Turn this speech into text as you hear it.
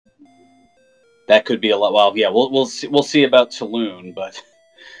That could be a lot. Well, yeah, we'll see about Tulun, but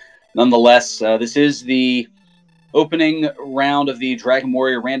nonetheless, this is the opening round of the Dragon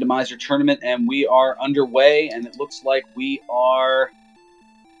Warrior Randomizer tournament, and we are underway, and it looks like we are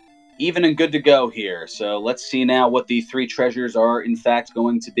even and good to go here. So let's see now what the three treasures are in fact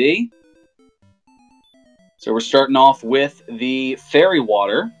going to be. So we're starting off with the fairy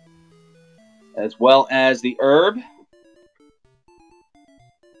water, as well as the herb,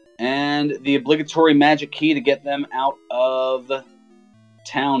 and the obligatory magic key to get them out of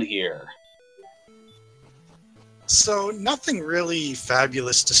town here. So nothing really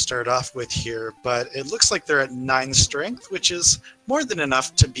fabulous to start off with here, but it looks like they're at 9 strength, which is more than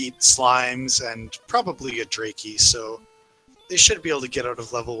enough to beat slimes and probably a Drakey, so they should be able to get out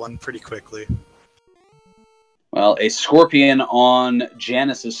of level 1 pretty quickly. Well, a scorpion on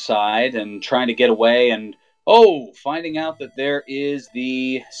Janus's side and trying to get away, and finding out that there is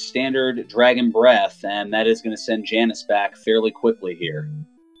the standard dragon breath, and that is going to send Janus back fairly quickly here.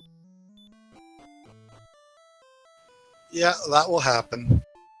 Yeah, that will happen.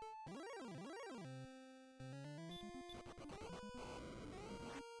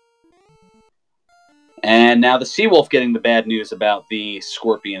 And now the Seawolf getting the bad news about the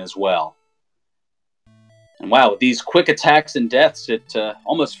Scorpion as well. And wow, with these quick attacks and deaths, it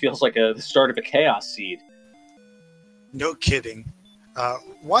almost feels like the start of a Chaos Seed. No kidding.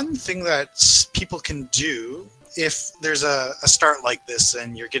 One thing that people can do if there's a start like this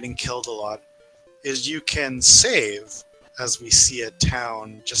and you're getting killed a lot is you can save, as we see a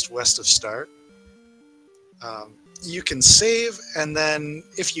town just west of start. You can save, and then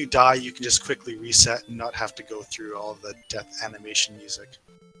if you die, you can just quickly reset and not have to go through all the death animation music.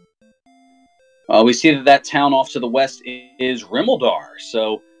 We see that town off to the west is Rimeldar.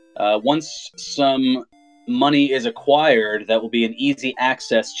 So once some money is acquired, that will be an easy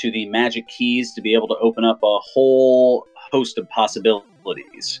access to the magic keys to be able to open up a whole host of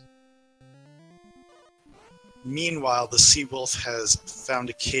possibilities. Meanwhile, the Seawolf has found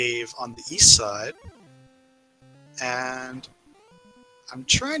a cave on the east side, and I'm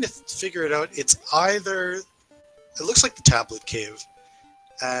trying to figure it out. It's either, it looks like the Tablet Cave,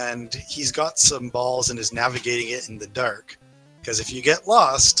 and he's got some balls and is navigating it in the dark, because if you get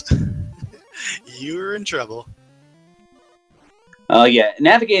lost, you're in trouble. Yeah,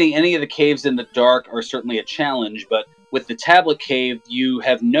 navigating any of the caves in the dark are certainly a challenge, but with the Tablet Cave, you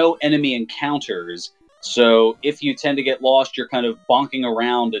have no enemy encounters. So if you tend to get lost, you're kind of bonking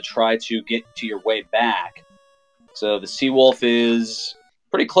around to try to get to your way back. So the Seawolf is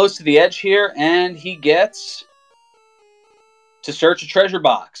pretty close to the edge here, and he gets to search a treasure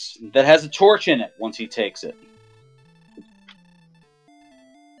box that has a torch in it once he takes it.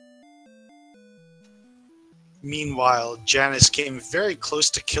 Meanwhile, Janus came very close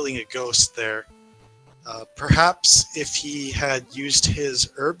to killing a ghost there. Perhaps if he had used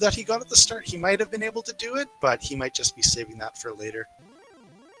his herb that he got at the start, he might have been able to do it, but he might just be saving that for later.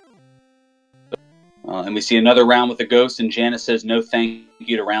 And we see another round with the ghost, and Janus says no thank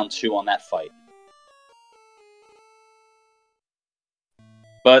you to round 2 on that fight.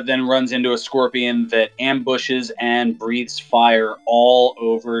 But then runs into a scorpion that ambushes and breathes fire all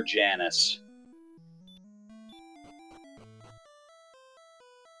over Janus.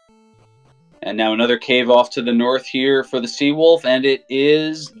 And now another cave off to the north here for the Seawolf, and it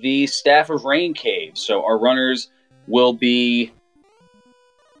is the Staff of Rain cave. So our runners will be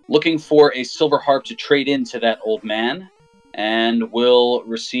looking for a silver harp to trade into that old man, and will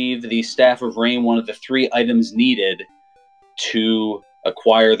receive the Staff of Rain, one of the 3 items needed to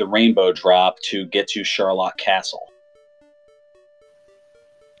acquire the Rainbow Drop to get to Charlotte Castle.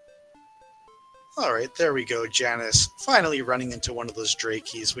 Alright, there we go, Janus finally running into one of those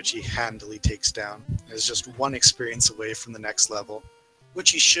Drakeys, which he handily takes down. Is just 1 experience away from the next level,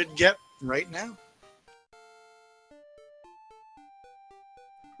 which he should get right now.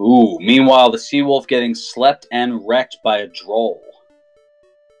 Ooh, meanwhile, the Seawolf getting slept and wrecked by a droll.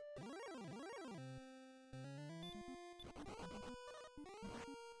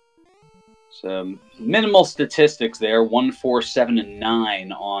 So, minimal statistics there, 1, 4, 7, and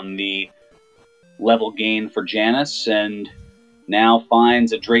 9 on the level gain for Janus, and now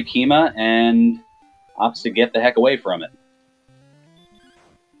finds a Drakema and opts to get the heck away from it.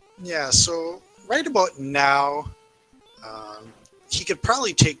 Yeah, so right about now, he could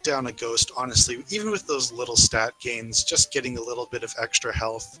probably take down a ghost, honestly, even with those little stat gains, just getting a little bit of extra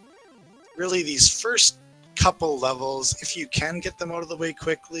health. Really, these first couple levels, if you can get them out of the way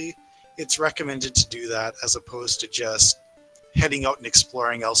quickly, it's recommended to do that as opposed to just heading out and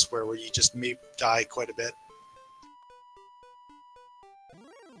exploring elsewhere where you just may die quite a bit.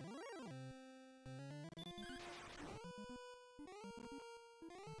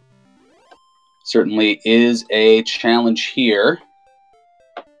 Certainly is a challenge here.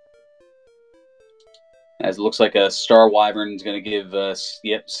 As it looks like a Star Wyvern is going to give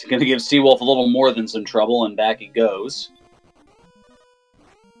Seawolf a little more than some trouble, and back he goes.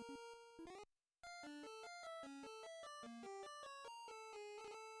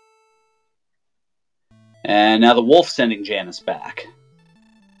 And now the wolf sending Janus back.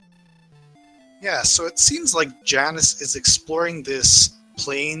 Yeah, so it seems like Janus is exploring this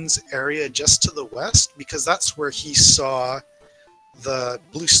plains area just to the west, because that's where he saw the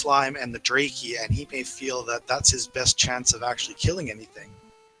blue slime and the Drakey, and he may feel that that's his best chance of actually killing anything.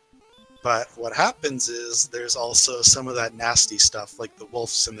 But what happens is there's also some of that nasty stuff, like the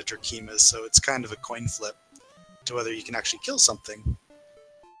wolves and the Drakemas, so it's kind of a coin flip to whether you can actually kill something.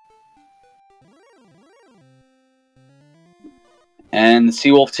 And the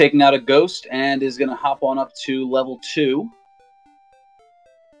Seawolf taking out a ghost and is going to hop on up to level 2.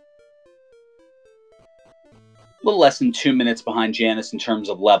 A little less than 2 minutes behind Janus in terms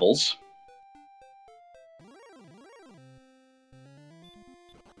of levels.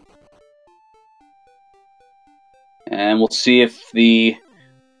 And we'll see if the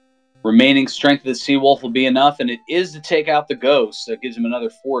remaining strength of the Seawolf will be enough, and it is to take out the ghost. That gives him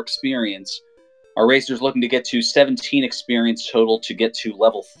another 4 experience. Our racer's looking to get to 17 experience total to get to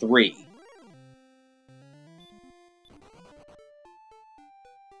level 3.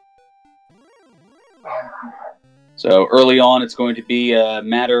 So early on, it's going to be a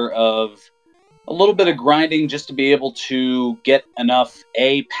matter of a little bit of grinding just to be able to get enough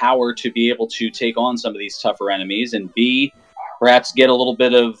A, power to be able to take on some of these tougher enemies, and B, perhaps get a little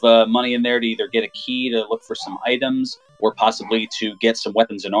bit of money in there to either get a key to look for some items or possibly to get some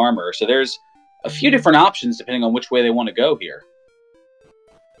weapons and armor. So there's a few different options depending on which way they want to go here.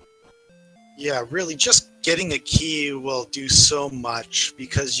 Yeah, really, just getting a key will do so much,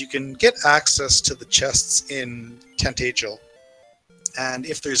 because you can get access to the chests in Tentagel. And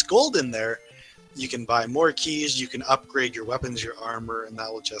if there's gold in there, you can buy more keys, you can upgrade your weapons, your armor, and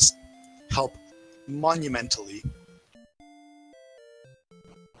that will just help monumentally.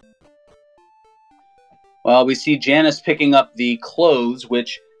 Well, we see Janus picking up the clothes,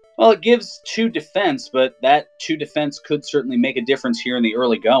 which, well, it gives 2 defense, but that 2 defense could certainly make a difference here in the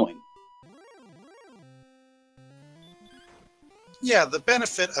early going. Yeah, the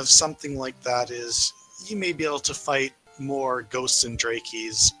benefit of something like that is you may be able to fight more ghosts and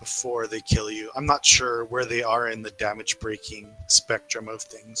Drakeys before they kill you. I'm not sure where they are in the damage breaking spectrum of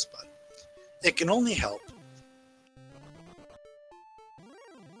things, but it can only help.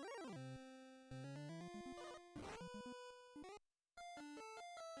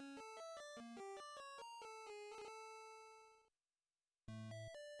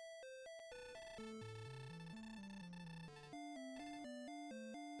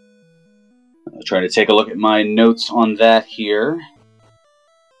 I'll try to take a look at my notes on that here.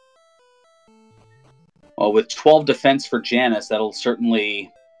 Well, with 12 defense for Janus, that'll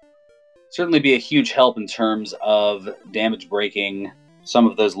certainly be a huge help in terms of damage breaking some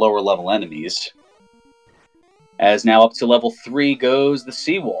of those lower level enemies. As now up to level 3 goes the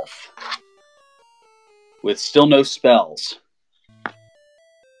Seawolf, with still no spells.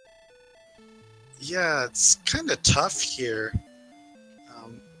 Yeah, it's kind of tough here.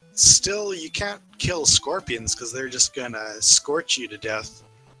 Still, you can't kill scorpions because they're just gonna scorch you to death.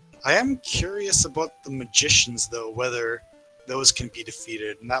 I am curious about the magicians, though, whether those can be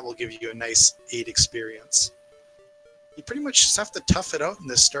defeated, and that will give you a nice 8 experience. You pretty much just have to tough it out in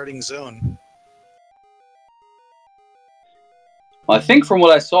this starting zone. Well, I think from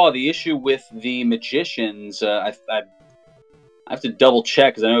what I saw, the issue with the magicians, I have to double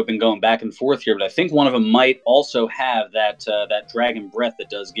check because I know I've been going back and forth here, but I think one of them might also have that dragon breath that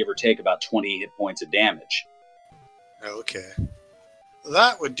does give or take about 20 hit points of damage. Okay.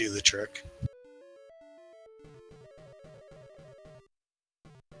 That would do the trick.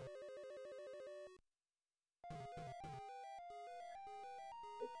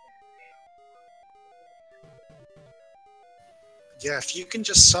 Yeah, if you can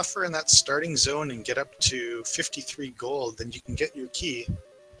just suffer in that starting zone and get up to 53 gold, then you can get your key,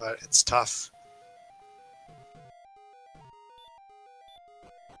 but it's tough.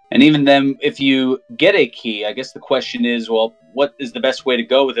 And even then, if you get a key, I guess the question is, well, what is the best way to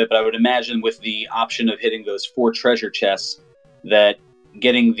go with it? But I would imagine with the option of hitting those 4 treasure chests, that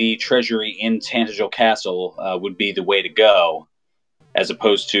getting the treasury in Tantagel Castle would be the way to go, as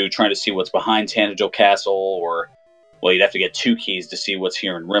opposed to trying to see what's behind Tantagel Castle, or, well, you'd have to get 2 keys to see what's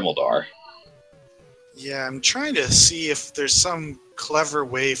here in Rimeldar. Yeah, I'm trying to see if there's some clever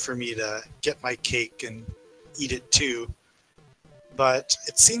way for me to get my cake and eat it too. But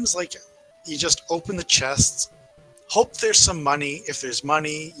it seems like you just open the chests, hope there's some money. If there's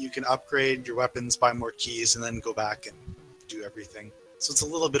money, you can upgrade your weapons, buy more keys, and then go back and do everything. So it's a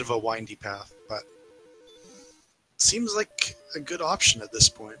little bit of a windy path, but seems like a good option at this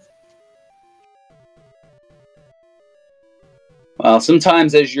point. Well,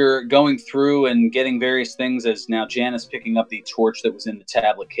 sometimes as you're going through and getting various things, as now Janus picking up the torch that was in the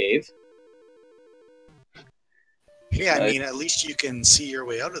tablet cave. Yeah, I mean, at least you can see your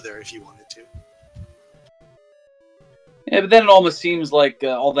way out of there if you wanted to. Yeah, but then it almost seems like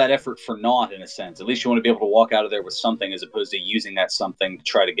all that effort for naught, in a sense. At least you want to be able to walk out of there with something as opposed to using that something to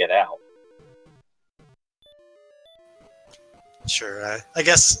try to get out. Sure, I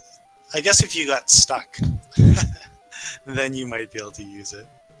guess if you got stuck, then you might be able to use it.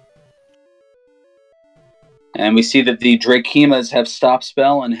 And we see that the Drakemas have stop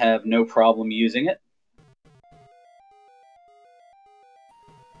spell and have no problem using it.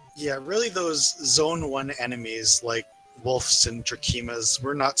 Yeah, really those Zone 1 enemies like wolves and Drakemas,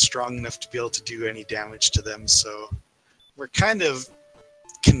 we're not strong enough to be able to do any damage to them, so we're kind of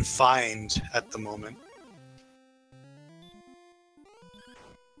confined at the moment.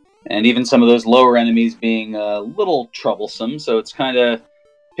 And even some of those lower enemies being a little troublesome, so it's kind of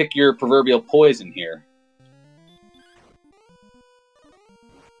pick your proverbial poison here.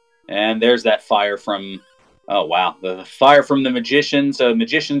 And there's that fire from... Oh, wow. The fire from the magician. So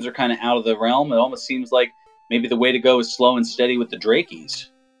magicians are kind of out of the realm. It almost seems like maybe the way to go is slow and steady with the Drakies.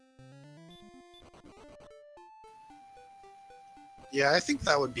 Yeah, I think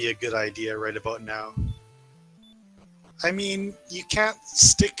that would be a good idea right about now. I mean, you can't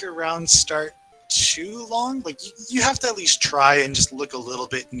stick around start too long. Like, you have to at least try and just look a little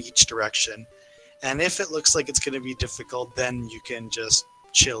bit in each direction. And if it looks like it's going to be difficult, then you can just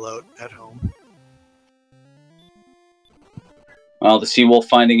chill out at home. Well, the Seawolf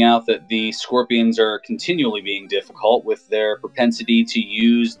finding out that the Scorpions are continually being difficult with their propensity to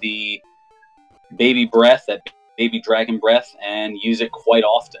use the baby breath, that baby dragon breath, and use it quite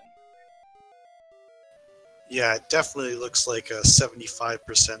often. Yeah, it definitely looks like a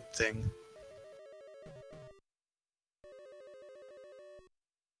 75% thing.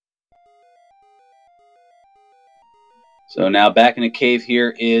 So now back in a cave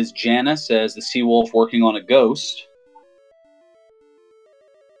here is Janus as the Seawolf working on a ghost.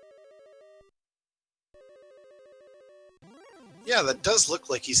 Yeah, that does look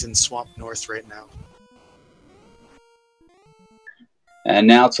like he's in Swamp North right now. And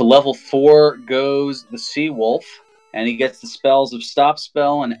now to level 4 goes the Seawolf, and he gets the spells of Stop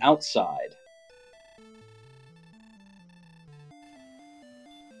Spell and Outside.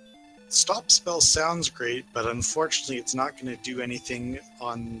 Stop Spell sounds great, but unfortunately it's not going to do anything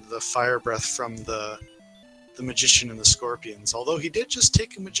on the fire breath from the Magician and the Scorpions. Although he did just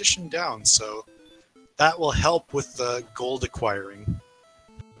take a Magician down, so that will help with the gold acquiring.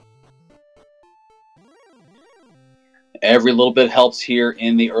 Every little bit helps here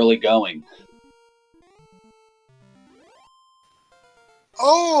in the early going.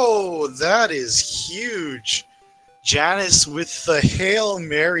 Oh, that is huge! Janus with the Hail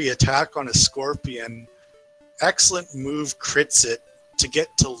Mary attack on a Scorpion. Excellent move, crits it to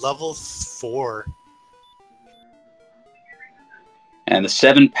get to level 4. And the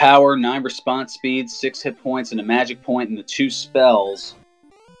 7 power, 9 response speed, 6 hit points, and a magic point, and the 2 spells.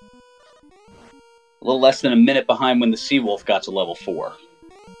 A little less than a minute behind when the Seawolf got to level 4.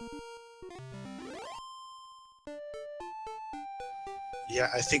 Yeah,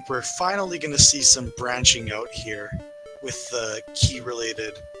 I think we're finally going to see some branching out here with the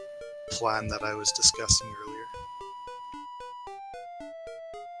key-related plan that I was discussing earlier.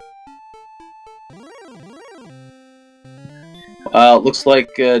 Looks like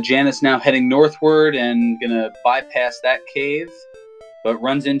Janus now heading northward and going to bypass that cave, but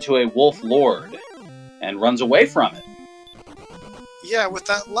runs into a Wolf Lord and runs away from it. Yeah, with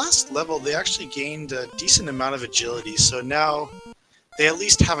that last level, they actually gained a decent amount of agility, so now they at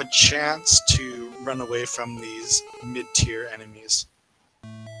least have a chance to run away from these mid-tier enemies.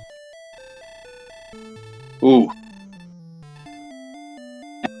 Ooh.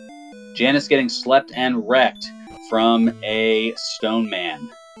 Janus getting slept and wrecked from a stone man.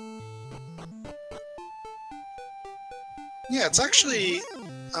 Yeah, it's actually...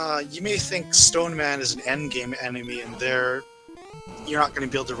 you may think Stone Man is an endgame enemy and you're not going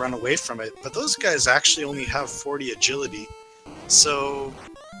to be able to run away from it, but those guys actually only have 40 agility. So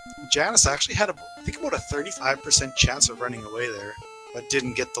Janus actually had, I think, about a 35% chance of running away there, but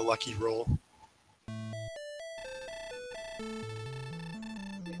didn't get the lucky roll.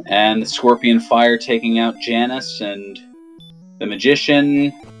 And the Scorpion Fire taking out Janus, and the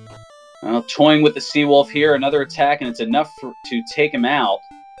Magician Well, toying with the Seawolf here, another attack, and it's enough to take him out.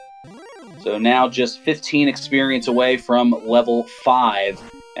 So now just 15 experience away from level 5,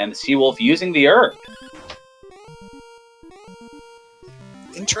 and the Seawolf using the herb.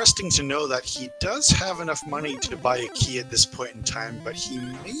 Interesting to know that he does have enough money to buy a key at this point in time, but he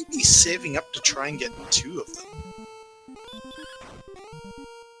may be saving up to try and get 2 of them.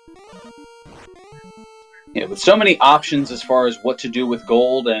 Yeah, with so many options as far as what to do with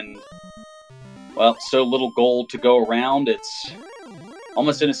gold and, well, so little gold to go around, it's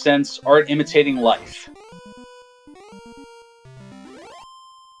almost in a sense art imitating life.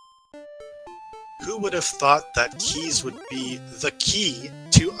 Who would have thought that keys would be the key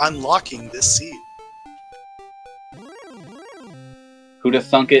to unlocking this seed? Who'd have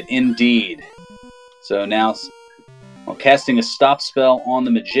thunk it indeed. So now, while casting a stop spell on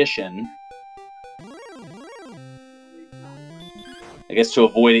the Magician, I guess to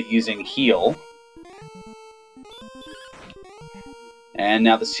avoid it using heal. And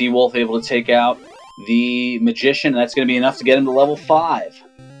now the Seawolf able to take out the Magician, and that's going to be enough to get him to level 5.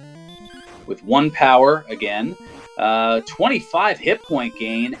 With 1 power, again, 25 hit point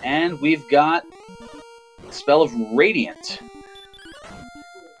gain, and we've got Spell of Radiant.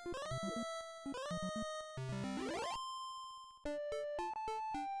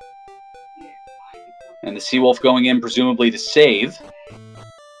 And the Seawolf going in, presumably to save.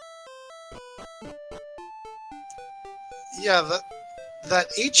 Yeah, that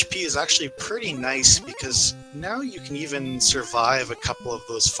HP is actually pretty nice, because now you can even survive a couple of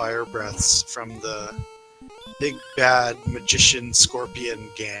those fire breaths from the big bad magician scorpion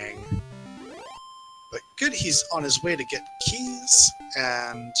gang. But good, he's on his way to get keys,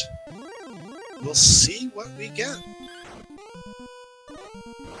 and we'll see what we get.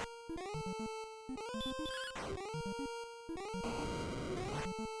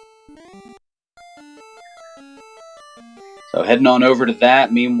 So heading on over to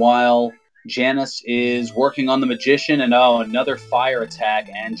that. Meanwhile, Janus is working on the Magician, and another fire attack,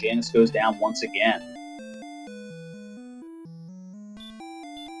 and Janus goes down once again.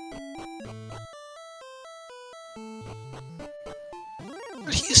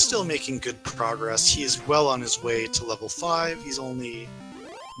 But he is still making good progress. He is well on his way to level 5. He's only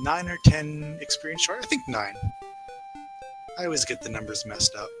 9 or 10 experience short. I think 9. I always get the numbers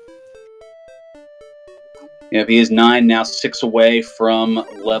messed up. Yep, he is 9, now 6 away from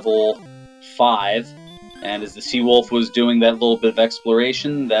level 5. And as the Seawolf was doing that little bit of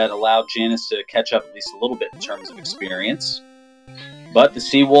exploration, that allowed Janus to catch up at least a little bit in terms of experience. But the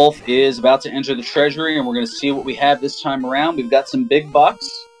Seawolf is about to enter the treasury, and we're going to see what we have this time around. We've got some big bucks,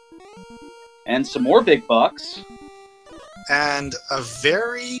 and some more big bucks. And a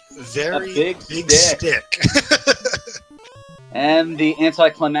very, very big stick. And the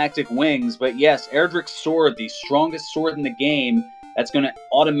anticlimactic wings. But yes, Erdrick's sword, the strongest sword in the game, that's going to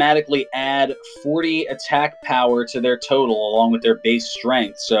automatically add 40 attack power to their total along with their base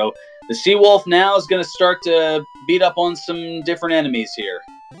strength. So the Seawolf now is going to start to beat up on some different enemies here.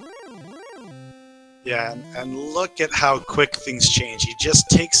 Yeah, and look at how quick things change. He just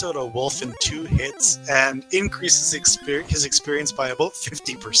takes out a wolf in 2 hits and increases his experience by about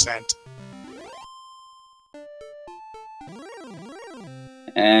 50%.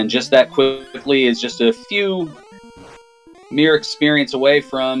 And just that quickly is just a few mere experience away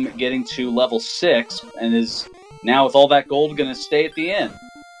from getting to level 6, and is now with all that gold going to stay at the inn.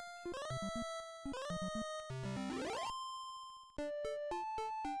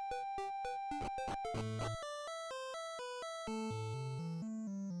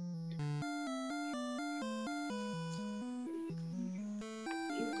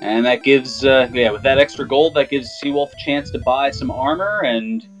 And that gives, with that extra gold, that gives Seawolf a chance to buy some armor,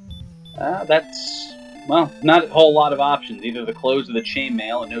 and that's, well, not a whole lot of options. Either the clothes or the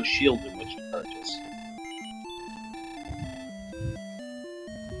chainmail, and no shields in which to purchase.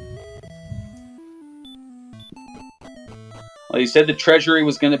 Well, you said the treasury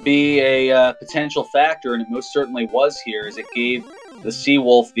was going to be a potential factor, and it most certainly was here, as it gave the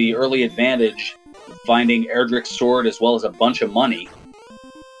Seawolf the early advantage, finding Erdrick's sword as well as a bunch of money.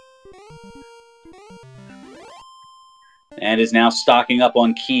 And is now stocking up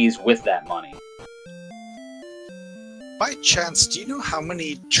on keys with that money. By chance, do you know how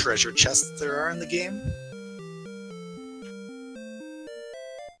many treasure chests there are in the game?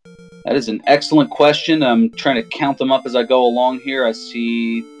 That is an excellent question. I'm trying to count them up as I go along here. I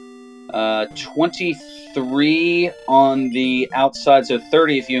see 23 on the outside, so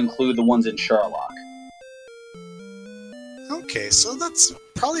 30 if you include the ones in Sharlock. Okay, so that's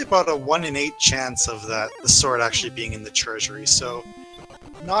probably about a 1 in 8 chance of the sword actually being in the treasury. So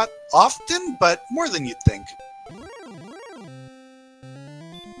Not often, but more than you'd think.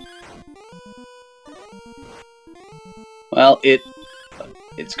 Well,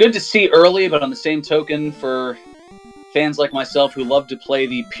 it's good to see early, but on the same token, for fans like myself who love to play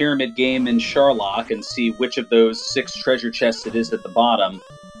the pyramid game in Sherlock and see which of those 6 treasure chests it is at the bottom,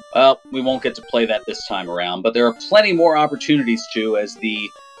 well, we won't get to play that this time around, but there are plenty more opportunities to as the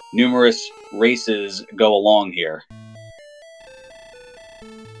numerous races go along here.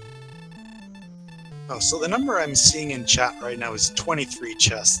 Oh, so the number I'm seeing in chat right now is 23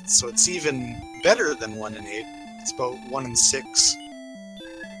 chests, so it's even better than 1 in 8. It's about 1 in 6.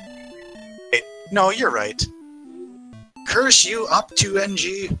 Wait, no, you're right. Curse you up to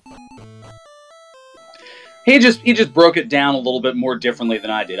NG. He just broke it down a little bit more differently than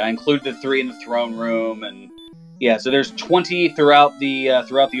I did. I included the 3 in the throne room, and yeah, so there's 20 throughout the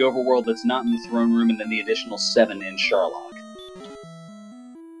overworld that's not in the throne room, and then the additional 7 in Sherlock.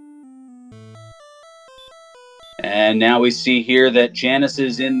 And now we see here that Janus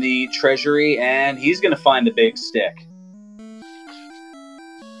is in the treasury, and he's going to find the big stick.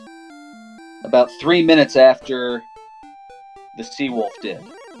 About 3 minutes after the Seawolf did.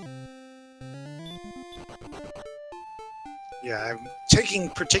 Yeah, I'm taking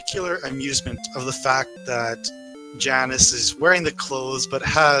particular amusement of the fact that Janus is wearing the clothes but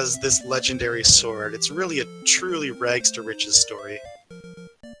has this legendary sword. It's really a truly rags to riches story.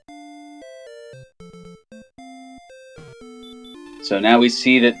 So now we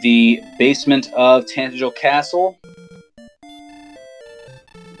see that the basement of Tantagel Castle,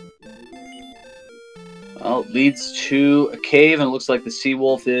 well, leads to a cave, and it looks like the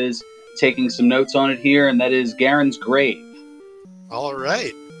Seawolf is taking some notes on it here, and that is Garen's grave. All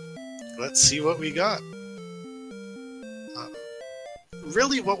right, let's see what we got.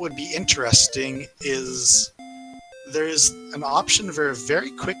 Really, what would be interesting is there's an option for a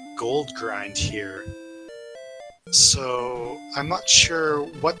very quick gold grind here. So I'm not sure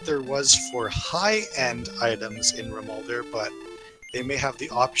what there was for high-end items in Remolder, but they may have the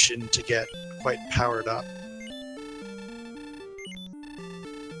option to get quite powered up.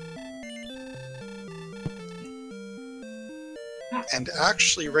 And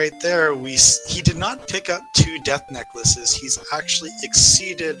actually right there, he did not pick up 2 death necklaces. He's actually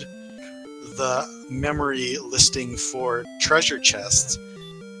exceeded the memory listing for treasure chests,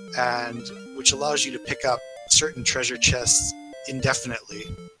 and which allows you to pick up certain treasure chests indefinitely.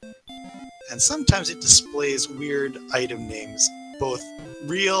 And sometimes it displays weird item names, both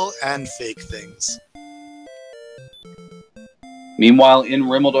real and fake things. Meanwhile, in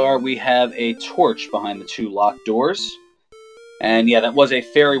Rimeldar, we have a torch behind the 2 locked doors. And yeah, that was a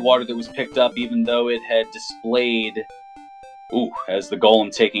fairy water that was picked up, even though it had displayed... Ooh, as the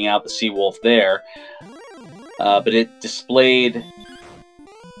golem taking out the Seawolf there. But it displayed...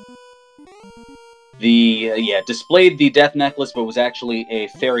 displayed the death necklace, but was actually a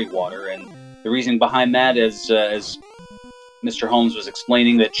fairy water. And the reason behind that is, as Mr. Holmes was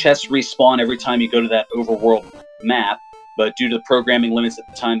explaining, that chests respawn every time you go to that overworld map, but due to the programming limits at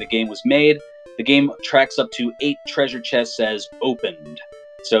the time the game was made, the game tracks up to 8 treasure chests as opened.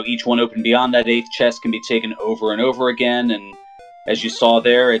 So each one opened beyond that 8th chest can be taken over and over again, and as you saw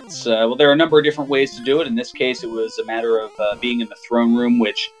there, it's well, there are a number of different ways to do it. In this case, it was a matter of being in the throne room,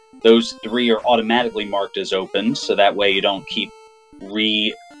 which those 3 are automatically marked as opened, so that way you don't keep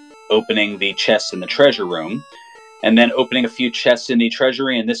reopening the chests in the treasure room. And then opening a few chests in the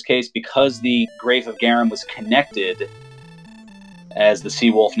treasury, in this case, because the Grave of Garen was connected, as the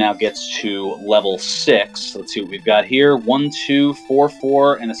Seawolf now gets to level 6. Let's see what we've got here. 1, 2, 4,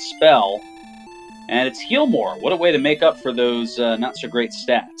 4, and a spell. And it's Heal More. What a way to make up for those not-so-great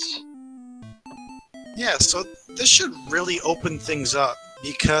stats. Yeah, so this should really open things up,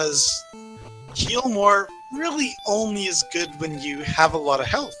 because Heal More really only is good when you have a lot of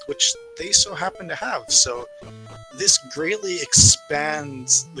health, which they so happen to have. So this greatly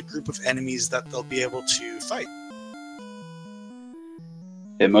expands the group of enemies that they'll be able to fight.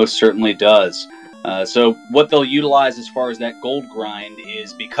 It most certainly does. So what they'll utilize as far as that gold grind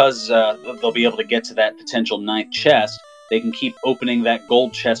is, because they'll be able to get to that potential 9th chest, they can keep opening that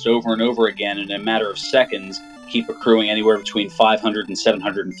gold chest over and over again, and in a matter of seconds keep accruing anywhere between 500 and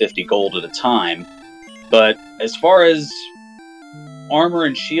 750 gold at a time. But as far as armor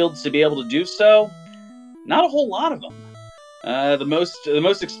and shields to be able to do so, not a whole lot of them. The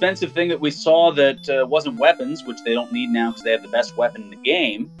most expensive thing that we saw that wasn't weapons, which they don't need now because they have the best weapon in the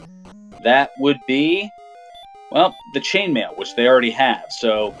game, that would be, well, the chainmail, which they already have.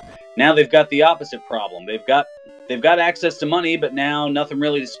 So now they've got the opposite problem. They've got access to money, but now nothing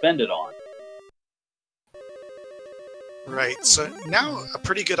really to spend it on. Right, so now a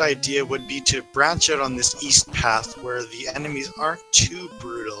pretty good idea would be to branch out on this east path where the enemies aren't too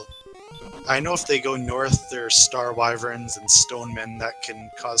brutal. I know if they go north, there's star wyverns and stonemen that can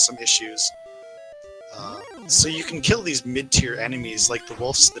cause some issues. So you can kill these mid-tier enemies like the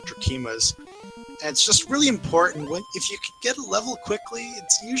wolves, the drakeemas. And it's just really important, if you can get a level quickly,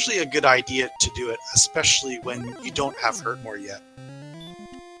 it's usually a good idea to do it, especially when you don't have Hurtmore yet.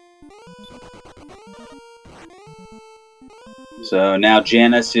 So now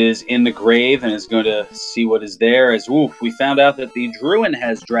Janus is in the grave and is going to see what is there, as we found out that the Druin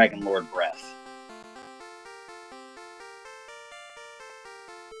has Dragon Lord Breath.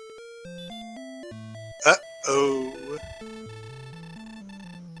 Uh-oh.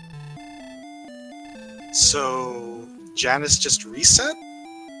 So, Janus just reset?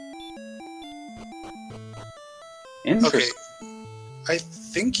 Interesting. Okay. I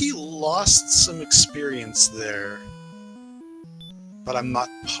think he lost some experience there, but I'm not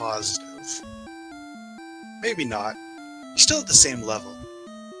positive. Maybe not. He's still at the same level.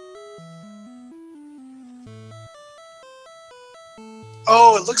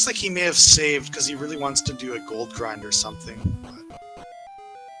 Oh, it looks like he may have saved because he really wants to do a gold grind or something, but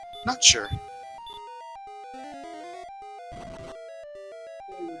not sure.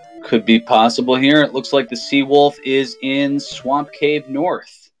 Could be possible here. It looks like the Sea Wolf is in Swamp Cave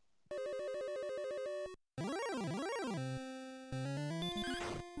North.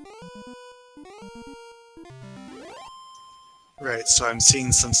 Right, so I'm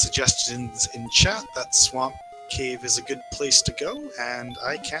seeing some suggestions in chat that Swamp Cave is a good place to go, and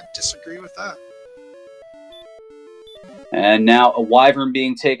I can't disagree with that. And now a Wyvern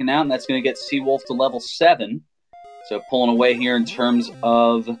being taken out, and that's going to get Sea Wolf to level 7. So pulling away here in terms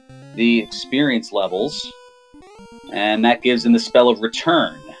of the experience levels. And that gives him the spell of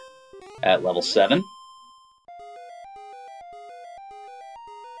Return at level 7.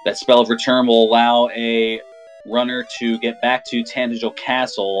 That spell of Return will allow a runner to get back to Tandagel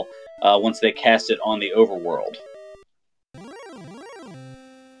Castle once they cast it on the overworld.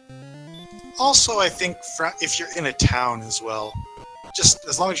 Also, I think if you're in a town as well, just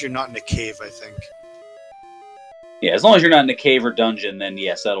as long as you're not in a cave, I think. Yeah, as long as you're not in a cave or dungeon, then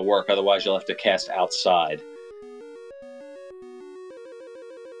yes, that'll work. Otherwise, you'll have to cast outside.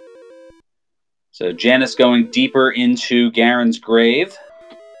 So Janus going deeper into Garen's grave.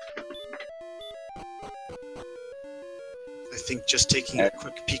 I think just taking a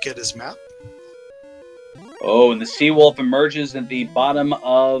quick peek at his map. Oh, and the Sea Wolf emerges at the bottom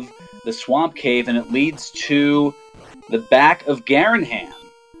of the Swamp Cave, and it leads to the back of Garenham.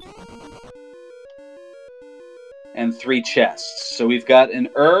 And 3 chests. So we've got an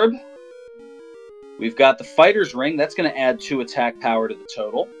herb. We've got the Fighter's Ring. That's going to add 2 attack power to the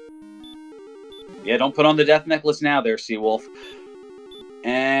total. Yeah, don't put on the Death Necklace now there, Sea Wolf.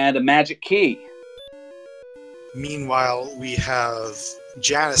 And a magic key. Meanwhile, we have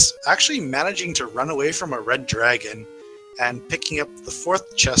Janus actually managing to run away from a red dragon and picking up the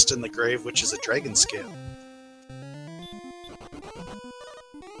 4th chest in the grave, which is a dragon scale.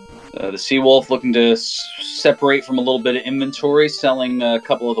 The Sea Wolf looking to separate from a little bit of inventory, selling a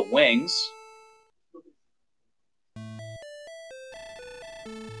couple of the wings.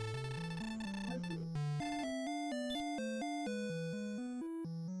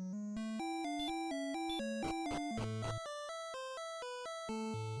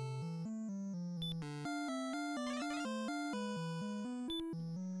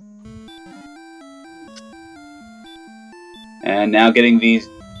 And now getting these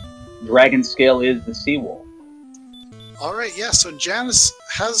dragon scale is the Sea Wolf. Alright, yeah, so Janus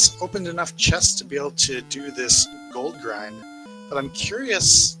has opened enough chests to be able to do this gold grind, but I'm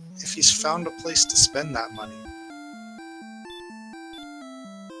curious if he's found a place to spend that money.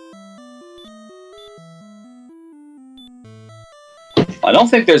 I don't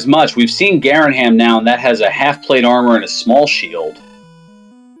think there's much. We've seen Garenham now, and that has a half-plate armor and a small shield.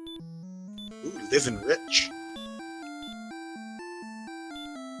 Ooh, living rich.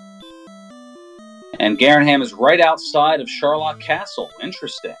 And Garenham is right outside of Charlotte Castle.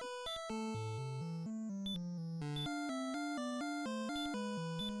 Interesting.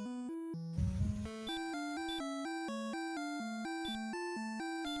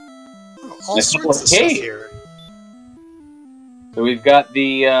 Oh, all sorts of stuff here. So we've got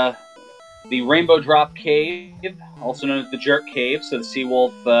the Rainbow Drop Cave, also known as the Jerk Cave. So the Sea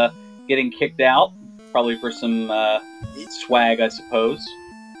Wolf getting kicked out, probably for some swag, I suppose.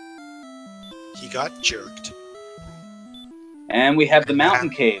 He got jerked. And we have the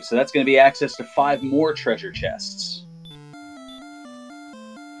Mountain Cave, so that's going to be access to 5 more treasure chests.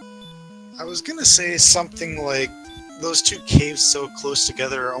 I was going to say something like those two caves so close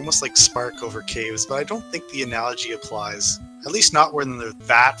together are almost like spark over caves, but I don't think the analogy applies. At least not when they're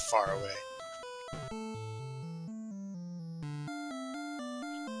that far away.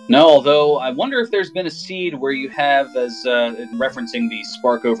 No, although I wonder if there's been a seed where you have, as referencing the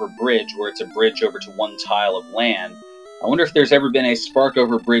spark over bridge, where it's a bridge over to one tile of land. I wonder if there's ever been a spark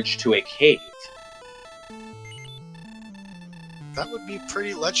over bridge to a cave. That would be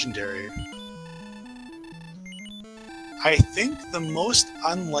pretty legendary. I think the most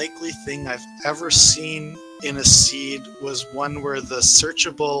unlikely thing I've ever seen in a seed was one where the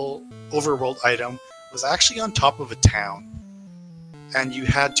searchable overworld item was actually on top of a town. And you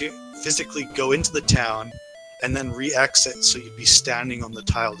had to physically go into the town and then re-exit, so you'd be standing on the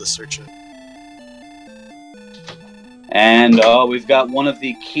tile to search it. And we've got one of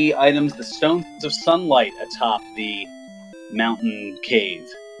the key items, the Stones of Sunlight, atop the mountain cave.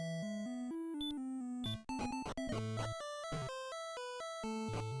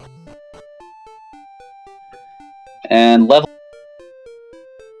 And level...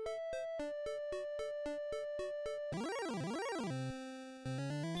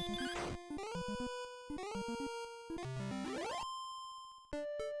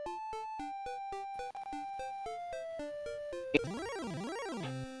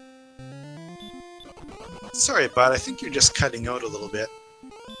 Sorry, bud, I think you're just cutting out a little bit.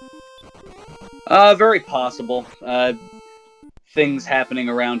 Very possible. Things happening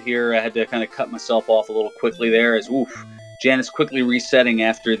around here. I had to kind of cut myself off a little quickly there as, oof, Janus quickly resetting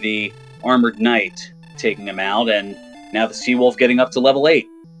after the Armored Knight taking him out, and now the Seawolf getting up to level 8.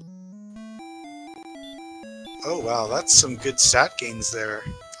 Oh wow, that's some good stat gains there.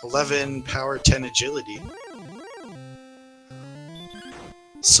 11 power, 10 agility.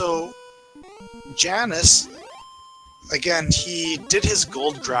 So, Janus, again, he did his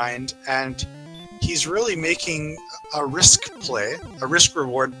gold grind, and he's really making a risk play, a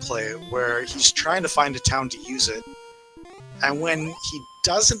risk-reward play, where he's trying to find a town to use it. And when he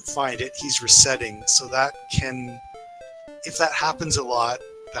doesn't find it, he's resetting, so that can, if that happens a lot,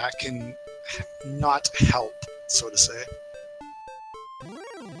 that can not help, so to say.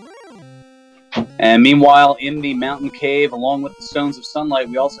 And meanwhile, in the mountain cave, along with the Stones of Sunlight,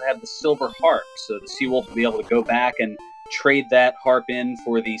 we also have the Silver Harp. So the Seawolf will be able to go back and trade that harp in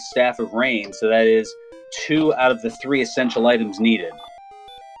for the Staff of Rain. So that is 2 out of the 3 essential items needed.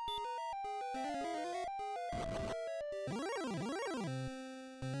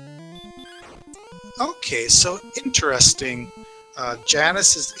 Okay, so interesting.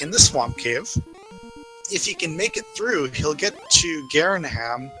 Janus is in the Swamp Cave. If he can make it through, he'll get to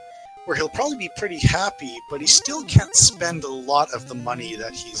Garenham, where he'll probably be pretty happy, but he still can't spend a lot of the money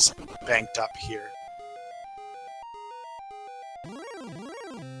that he's banked up here.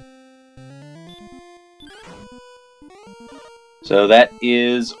 So that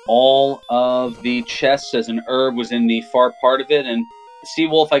is all of the chests, as an herb was in the far part of it, and the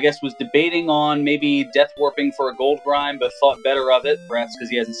Seawolf, I guess, was debating on maybe death warping for a gold grind, but thought better of it, perhaps because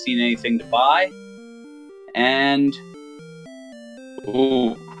he hasn't seen anything to buy. And...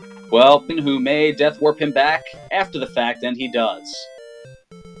 ooh. Well, who may death warp him back after the fact, and he does.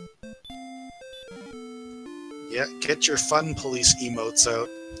 Yeah, get your fun police emotes out,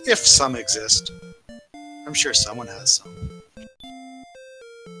 if some exist. I'm sure someone has some.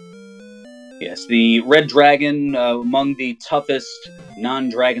 Yes, the Red Dragon, among the toughest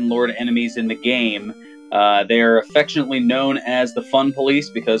non-Dragon Lord enemies in the game. They are affectionately known as the Fun Police,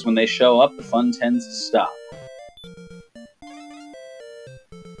 because when they show up, the fun tends to stop.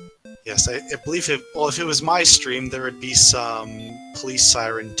 Yes, I believe if it was my stream, there would be some police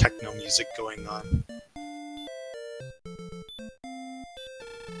siren techno music going on.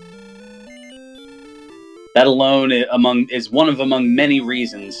 That alone is one of among many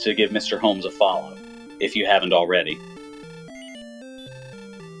reasons to give Mr. Holmes a follow, if you haven't already.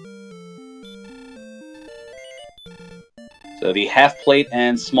 So the half plate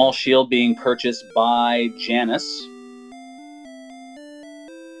and small shield being purchased by Janus.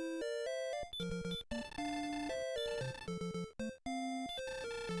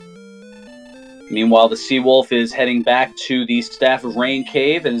 Meanwhile, the Seawolf is heading back to the Staff of Rain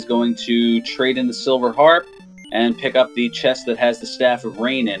cave and is going to trade in the Silver Harp and pick up the chest that has the Staff of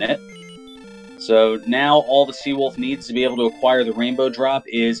Rain in it. So now all the Seawolf needs to be able to acquire the Rainbow Drop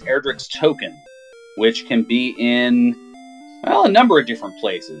is Erdrick's Token, which can be in, well, a number of different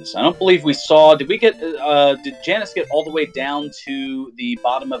places. I don't believe we saw... Did Janus get all the way down to the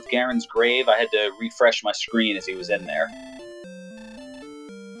bottom of Garen's grave? I had to refresh my screen as he was in there.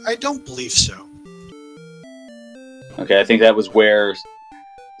 I don't believe so. Okay, I think that was where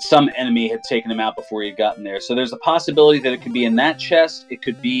some enemy had taken him out before he had gotten there. So there's a possibility that it could be in that chest, it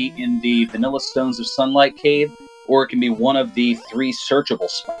could be in the Vanilla Stones of Sunlight cave, or it can be one of the 3 searchable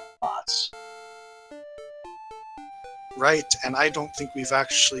spots. Right, and I don't think we've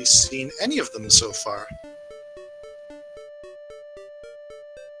actually seen any of them so far.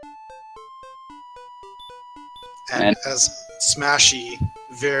 And as Smashy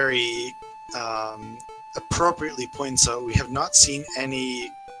very appropriately points out, we have not seen any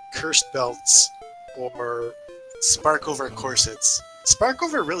cursed belts or Sparkover corsets.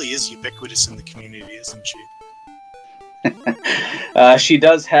 Sparkover really is ubiquitous in the community, isn't she? She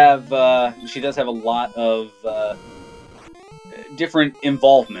does have a lot of different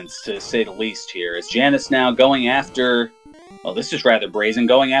involvements, to say the least, here. Is Janus now going after... Well, this is rather brazen,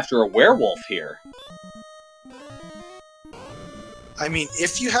 going after a werewolf here. I mean,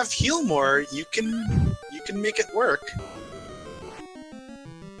 if you have heal more, you can make it work.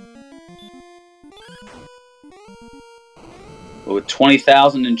 With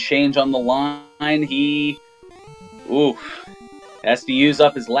 20,000 and change on the line, he has to use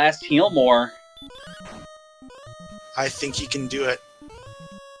up his last heal more. I think he can do it.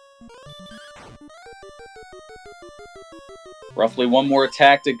 Roughly one more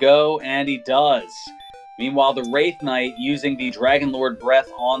attack to go, and he does. Meanwhile, the Wraith Knight using the Dragon Lord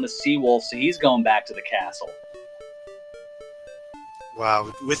Breath on the Seawolf, so he's going back to the castle.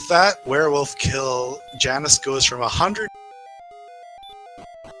 Wow, with that werewolf kill, Janus goes from 100...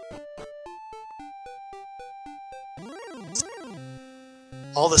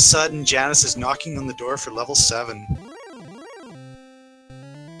 All of a sudden, Janus is knocking on the door for level 7.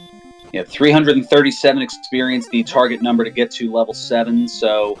 Yeah, 337 experience, the target number to get to level 7,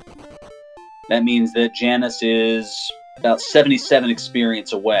 so that means that Janus is about 77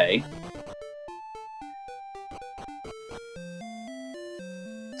 experience away.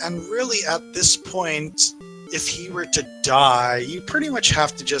 And really, at this point, if he were to die, you pretty much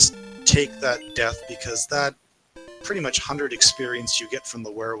have to just take that death, because that pretty much 100 experience you get from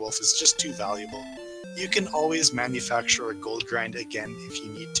the werewolf is just too valuable. You can always manufacture a gold grind again if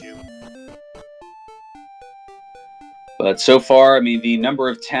you need to. But so far, I mean, the number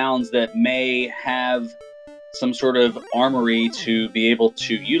of towns that may have some sort of armory to be able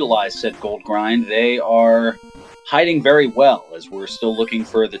to utilize said gold grind, they are hiding very well, as we're still looking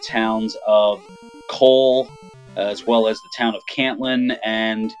for the towns of Cole, as well as the town of Cantlin,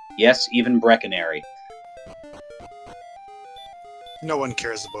 and, yes, even Breckenary. No one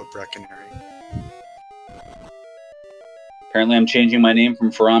cares about Breckenary. Apparently I'm changing my name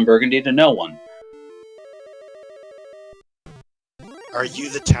from Ferran Burgundy to no one. Are you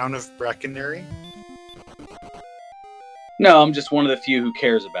the town of Breckenary? No, I'm just one of the few who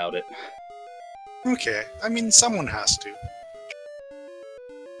cares about it. Okay, I mean, someone has to.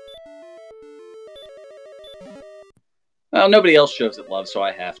 Well, nobody else shows it love, so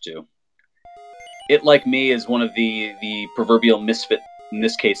I have to. It, like me, is one of the proverbial misfit, in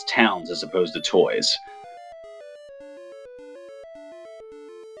this case, towns as opposed to toys.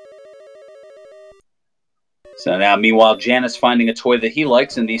 So now, meanwhile, Janus finding a toy that he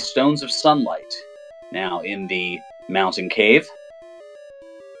likes in the Stones of Sunlight. Now in the mountain cave.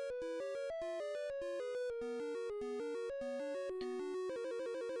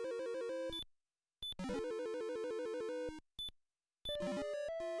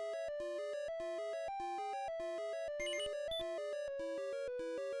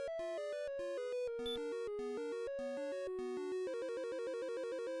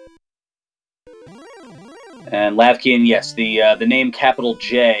 And Lavkian, yes, the name capital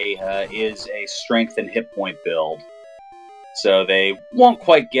J is a strength and hit point build, so they won't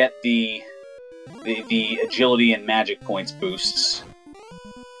quite get the agility and magic points boosts.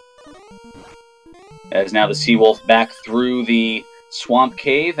 As now the Seawolf back through the swamp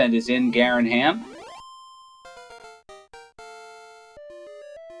cave and is in Garenham.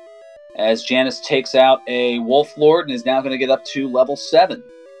 As Janus takes out a Wolf Lord and is now going to get up to level 7.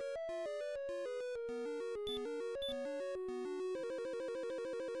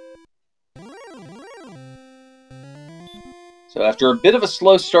 So after a bit of a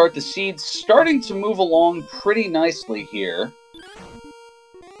slow start, the seed's starting to move along pretty nicely here,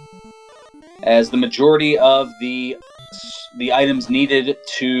 as the majority of the items needed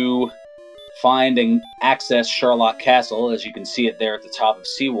to find and access Charlotte Castle, as you can see it there at the top of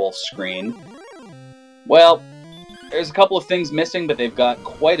Seawolf's screen, well, there's a couple of things missing, but they've got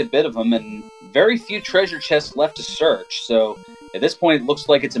quite a bit of them, and very few treasure chests left to search, so at this point, it looks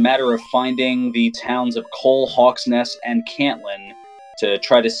like it's a matter of finding the towns of Cole, Hawksnest, and Cantlin to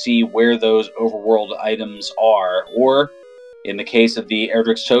try to see where those overworld items are, or In the case of the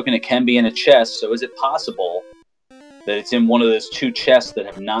Erdrick's token, it can be in a chest, so is it possible that it's in one of those 2 chests that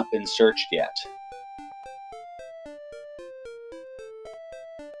have not been searched yet?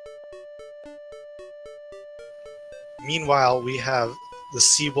 Meanwhile, we have the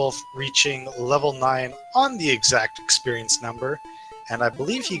Seawolf reaching level 9 on the exact experience number, and I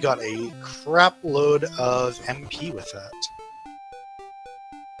believe he got a crap load of MP with that.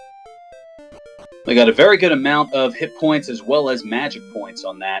 We got a very good amount of hit points as well as magic points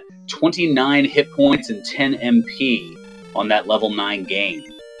on that. 29 hit points and 10 MP on that level 9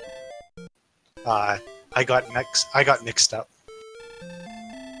 gain. I got mixed up.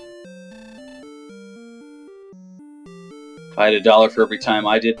 If I had $1 for every time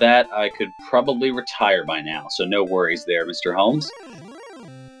I did that, I could probably retire by now, so no worries there, Mr. Holmes.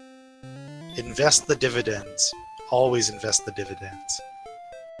 Invest the dividends. Always invest the dividends.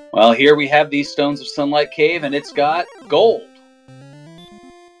 Well, here we have these Stones of Sunlight Cave, and it's got gold.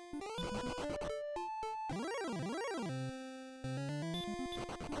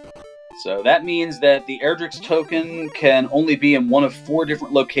 So that means that the Erdrick's token can only be in one of 4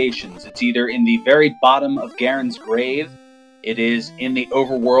 different locations. It's either in the very bottom of Garen's grave, it is in the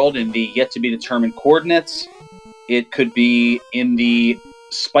overworld in the yet-to-be-determined coordinates, it could be in the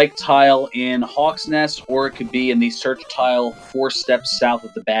spike tile in Hawk's Nest, or it could be in the search tile 4 steps south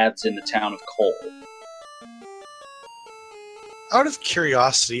of the baths in the town of Cole. Out of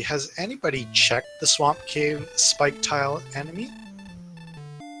curiosity, has anybody checked the Swamp Cave spike tile enemy?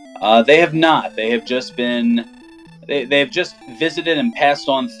 They have not. They have just been... They've just visited and passed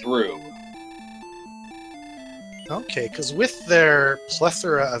on through. Okay, because with their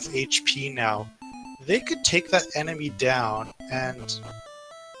plethora of HP now, they could take that enemy down, and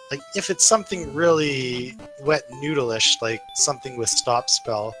like if it's something really wet noodle-ish, like something with stop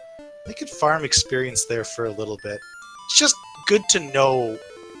spell, they could farm experience there for a little bit. It's just good to know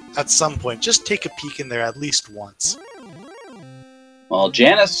at some point. Just take a peek in there at least once. Well,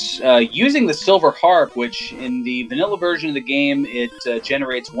 Janus, using the Silver Harp, which in the vanilla version of the game, it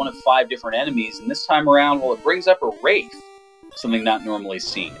generates 1 of 5 different enemies, and this time around, well, it brings up a Wraith, something not normally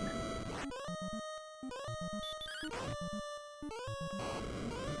seen.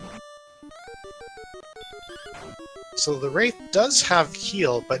 So the Wraith does have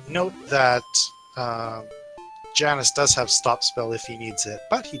heal, but note that Janus does have stop spell if he needs it,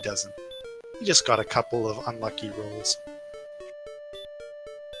 but he doesn't. He just got a couple of unlucky rolls.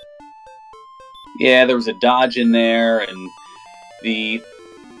 Yeah, there was a dodge in there, and that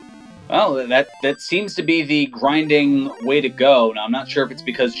seems to be the grinding way to go. Now, I'm not sure if it's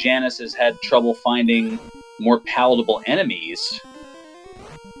because Janus has had trouble finding more palatable enemies.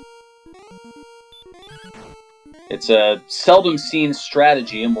 It's a seldom seen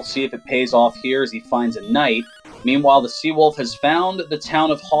strategy, and we'll see if it pays off here as he finds a knight. Meanwhile, the Seawolf has found the town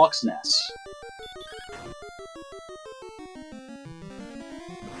of Hawk's Nest.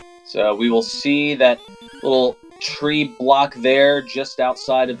 So we will see that little tree block there just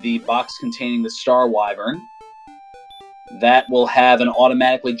outside of the box containing the Star Wyvern. That will have an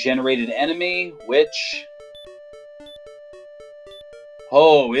automatically generated enemy, which...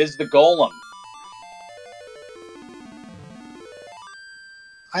 oh, is the Golem.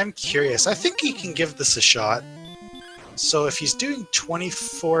 I'm curious. I think he can give this a shot. So if he's doing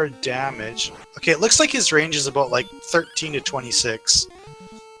 24 damage... okay, it looks like his range is about like 13 to 26.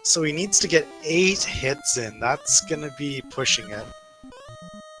 So he needs to get 8 hits in. That's going to be pushing it.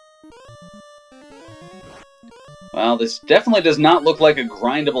 Well, this definitely does not look like a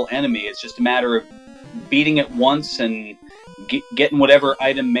grindable enemy. It's just a matter of beating it once and getting whatever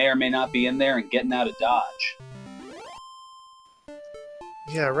item may or may not be in there and getting out of dodge.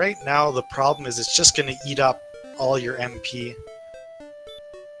 Yeah, right now the problem is it's just going to eat up all your MP.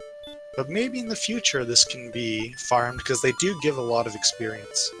 But maybe in the future this can be farmed, because they do give a lot of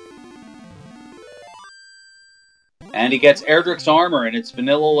experience. And he gets Erdrick's armor in its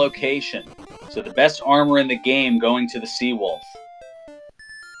vanilla location. So the best armor in the game going to the Seawolf.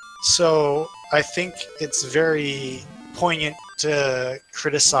 So I think it's very poignant to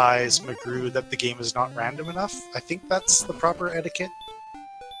criticize McGrew that the game is not random enough. I think that's the proper etiquette.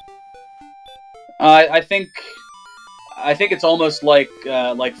 I think it's almost like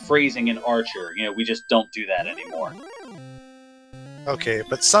phrasing in Archer. You know, we just don't do that anymore. Okay,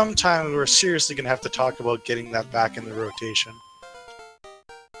 but sometime we're seriously going to have to talk about getting that back in the rotation.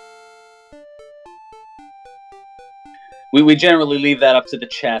 We generally leave that up to the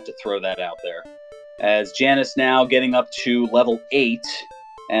chat to throw that out there. As Janus now getting up to level 8,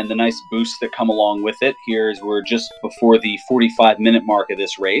 and the nice boosts that come along with it. Here as we're just before the 45-minute mark of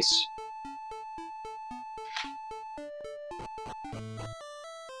this race.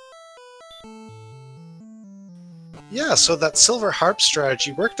 Yeah, so that silver harp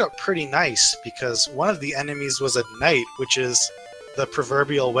strategy worked out pretty nice because one of the enemies was a knight, which is the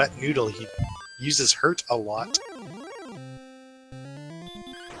proverbial wet noodle. He uses hurt a lot.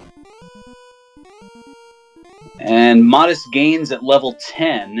 And modest gains at level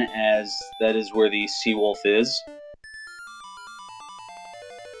 10, as that is where the Seawolf is.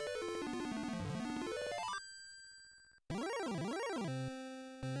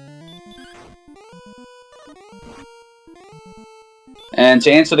 And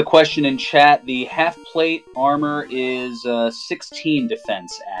to answer the question in chat, the half-plate armor is 16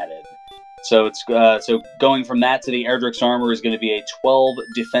 defense added. So it's so going from that to the Erdrick's armor is going to be a 12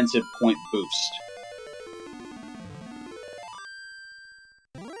 defensive point boost.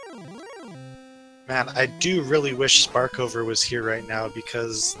 Man, I do really wish Sparkover was here right now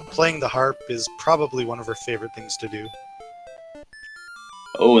because playing the harp is probably one of her favorite things to do.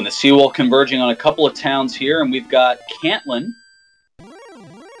 Oh, and the Seawolf converging on a couple of towns here, and we've got Cantlin.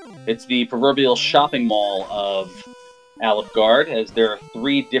 It's the proverbial shopping mall of Alefgard, as there are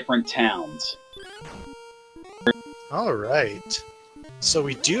 3 different towns. All right. So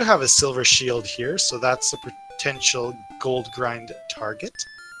we do have a silver shield here, so that's a potential gold grind target.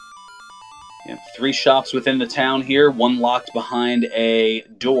 Yeah, 3 shops within the town here, 1 locked behind a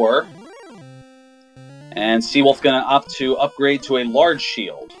door. And Seawolf going to opt to upgrade to a large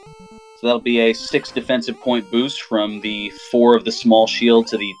shield. So that'll be a 6 defensive point boost from the 4 of the small shield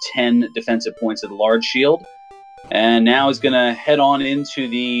to the 10 defensive points of the large shield. And now he's going to head on into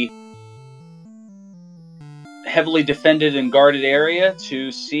the heavily defended and guarded area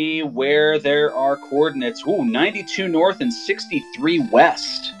to see where there are coordinates. Ooh, 92 north and 63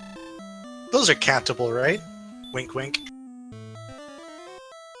 west. Those are cantable, right? Wink, wink.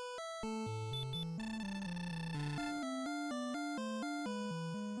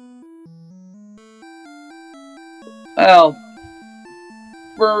 Well,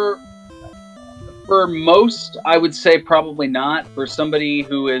 for most, I would say probably not. For somebody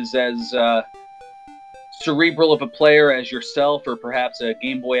who is as cerebral of a player as yourself, or perhaps a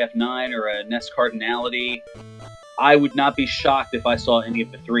Game Boy F9 or a NES Cardinality, I would not be shocked if I saw any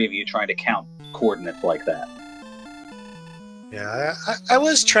of the 3 of you trying to count coordinates like that. Yeah, I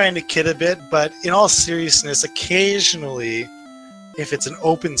was trying to kid a bit, but in all seriousness, occasionally, if it's an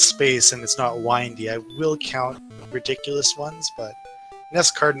open space and it's not windy, I will count ridiculous ones, but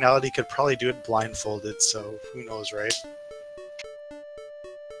NES Cardinality could probably do it blindfolded, so who knows, right?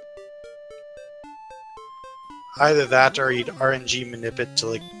 Either that or you'd RNG manip it to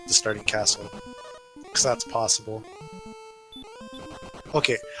like the starting castle, because that's possible.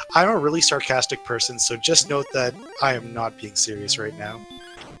 Okay, I'm a really sarcastic person, so just note that I am not being serious right now.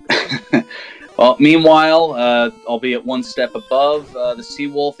 Well, meanwhile, albeit 1 step above, the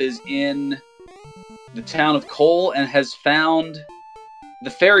Seawolf is in the town of Cole and has found the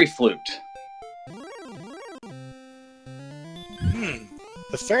fairy flute.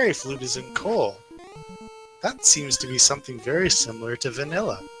 The fairy flute is in Cole. That seems to be something very similar to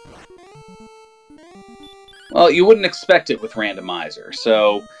vanilla. Well, you wouldn't expect it with Randomizer.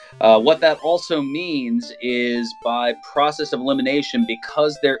 So what that also means is by process of elimination,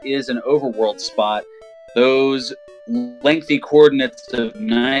 because there is an overworld spot, those lengthy coordinates of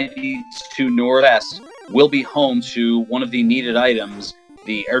 92 northwest will be home to one of the needed items,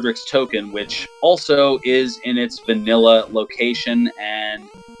 the Erdrick's token, which also is in its vanilla location, and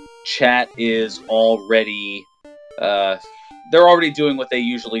chat is already... they're already doing what they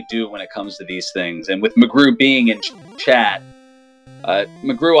usually do when it comes to these things. And with McGrew being in chat,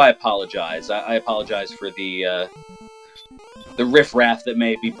 McGrew, I apologize. I apologize for the riffraff that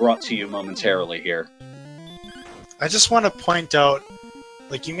may be brought to you momentarily here. I just want to point out,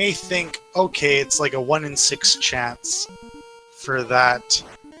 like, you may think, okay, it's like a 1 in 6 chance for that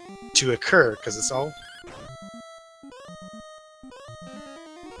to occur, because it's all...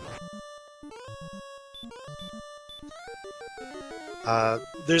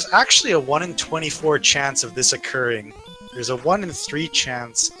 there's actually a 1 in 24 chance of this occurring. There's a 1 in 3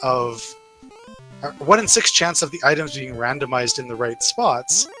 chance of... 1 in 6 chance of the items being randomized in the right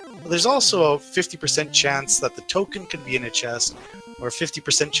spots. But there's also a 50% chance that the token could be in a chest, or a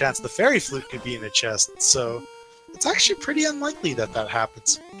 50% chance the fairy flute could be in a chest. So it's actually pretty unlikely that that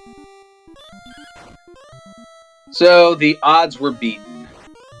happens. So the odds were beaten.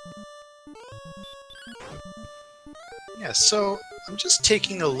 Yeah, so I'm just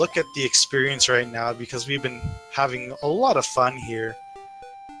taking a look at the experience right now because we've been having a lot of fun here.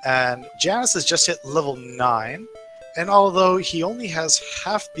 And Janus has just hit level 9, and although he only has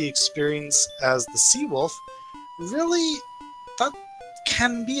half the experience as the Seawolf, really, that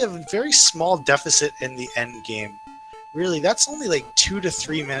can be a very small deficit in the end game. really, that's only like 2 to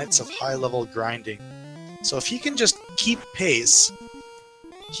 3 minutes of high-level grinding. So if he can just keep pace,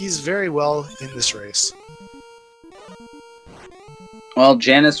 he's very well in this race. Well,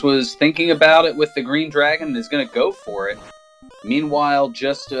 Janus was thinking about it with the Green Dragon and is going to go for it. Meanwhile,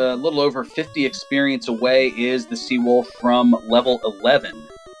 just a little over 50 experience away is the Seawolf from level 11.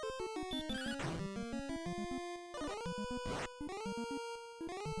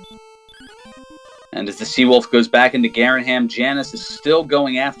 And as the Seawolf goes back into Garanham, Janus is still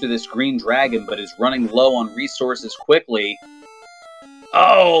going after this Green Dragon, but is running low on resources quickly.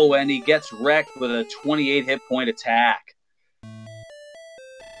 Oh, and he gets wrecked with a 28 hit point attack.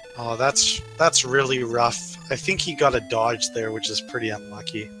 Oh, that's really rough. I think he got a dodge there, which is pretty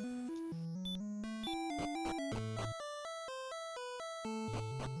unlucky.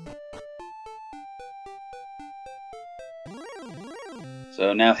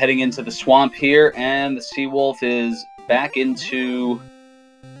 So now heading into the swamp here, and the Seawolf is back into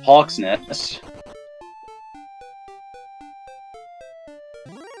Hawk's Nest.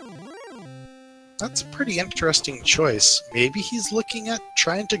 That's a pretty interesting choice. Maybe he's looking at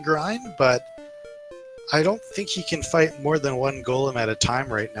trying to grind, but I don't think he can fight more than one golem at a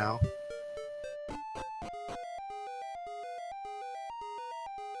time right now.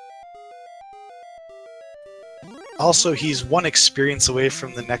 Also, he's one experience away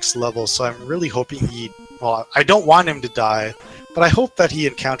from the next level, so I'm really hoping well, I don't want him to die, but I hope that he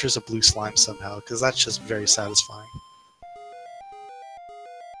encounters a blue slime somehow, because that's just very satisfying.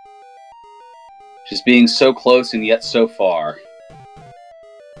 Just being so close and yet so far.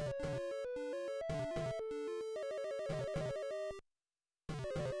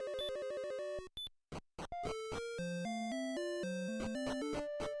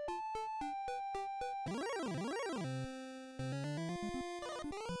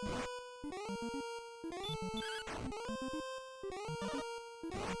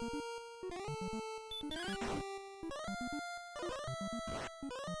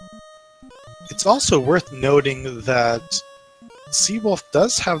 It's also worth noting that Seawolf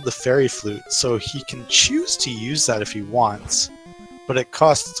does have the fairy flute, so he can choose to use that if he wants, but it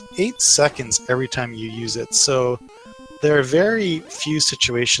costs 8 seconds every time you use it, so there are very few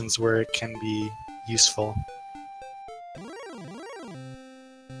situations where it can be useful.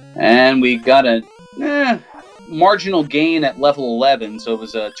 And we got a marginal gain at level 11, so it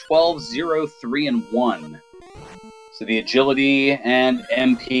was a 12, 0, 3, and 1. So the agility and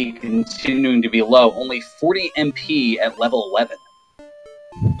MP continuing to be low. Only 40 MP at level 11.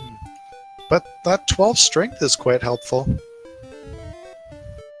 But that 12 strength is quite helpful.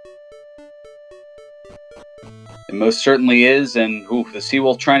 It most certainly is, and the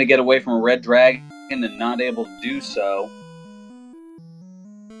Seawolf trying to get away from a red dragon and not able to do so.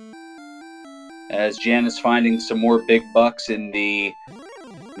 As Janus finding some more big bucks in the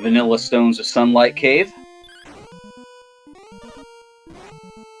Vanilla Stones of Sunlight Cave.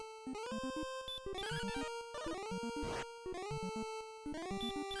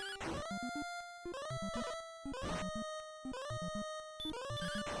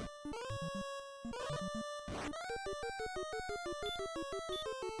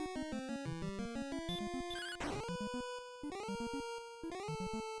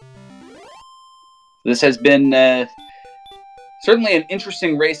 This has been certainly an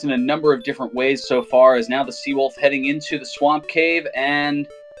interesting race in a number of different ways so far, as now the Seawolf heading into the Swamp Cave, and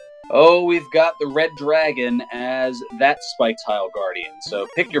we've got the Red Dragon as that Spike Tile Guardian. So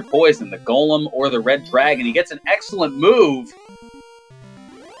pick your poison, the Golem or the Red Dragon. He gets an excellent move.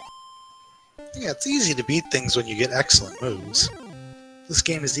 Yeah, it's easy to beat things when you get excellent moves. This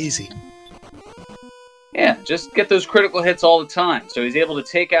game is easy. Yeah, just get those critical hits all the time. So he's able to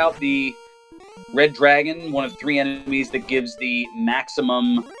take out the Red Dragon, one of 3 enemies that gives the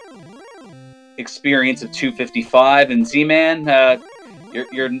maximum experience of 255. And Z-Man,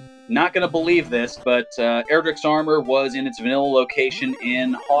 you're not going to believe this, but Erdrick's armor was in its vanilla location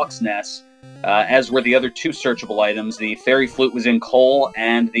in Hawk's Nest, as were the other 2 searchable items. The Fairy Flute was in Coal,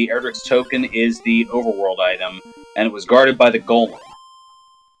 and the Erdrick's Token is the Overworld item, and it was guarded by the Golem,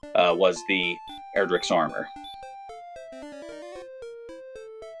 was the Erdrick's armor.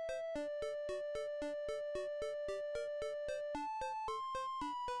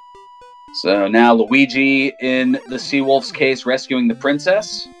 So now Luigi, in the Seawolf's case, rescuing the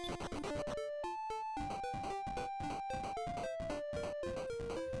princess.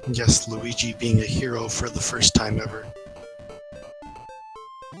 Yes, Luigi being a hero for the first time ever.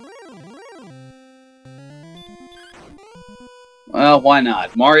 Well, why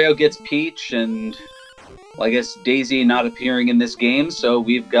not? Mario gets Peach, and well, I guess Daisy not appearing in this game, so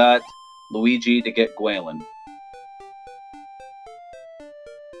we've got Luigi to get Gwaelin.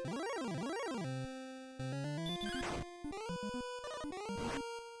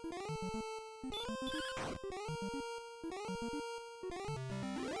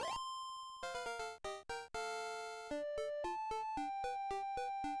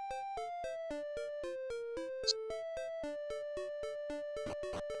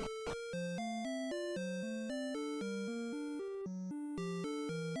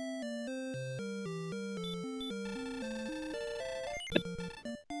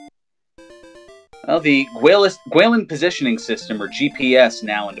 Well, the Gwaelin positioning system, or GPS,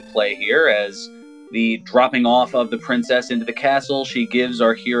 now into play here. As the dropping off of the princess into the castle, she gives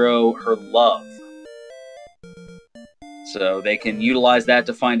our hero her love. So they can utilize that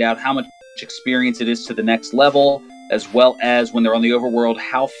to find out how much experience it is to the next level, as well as when they're on the overworld,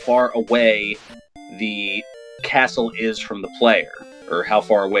 how far away the castle is from the player, or how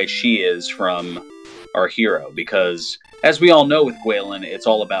far away she is from our hero. Because, as we all know with Gwaelin, it's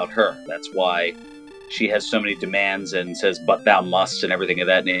all about her. That's why she has so many demands and says, "But thou must," and everything of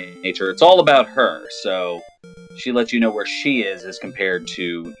that nature. It's all about her, so she lets you know where she is as compared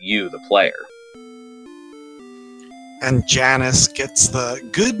to you, the player. And Janus gets the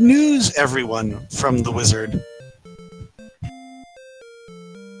good news, everyone, from the wizard.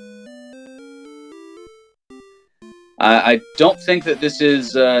 I don't think that this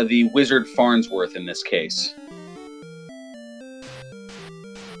is the Wizard Farnsworth in this case.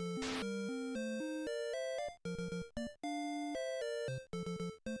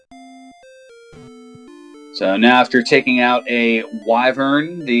 So now, after taking out a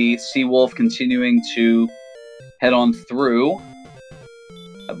wyvern, the sea wolf continuing to head on through.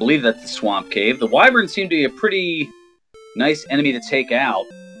 I believe that's the swamp cave. The wyverns seem to be a pretty nice enemy to take out.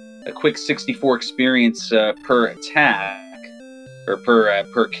 A quick 64 experience per attack, or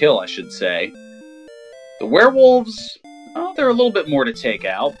per kill, I should say. The werewolves, oh, they're a little bit more to take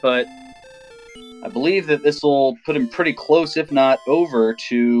out, but I believe that this will put him pretty close, if not over,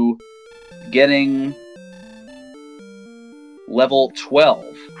 to getting level 12.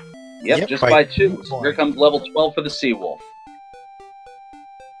 Yep, just by 2. So here comes level 12 for the sea wolf.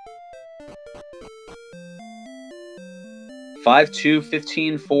 Five, 2,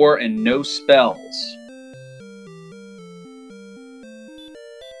 15, 4, and no spells.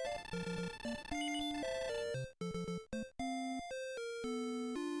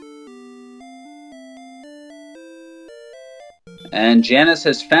 And Janus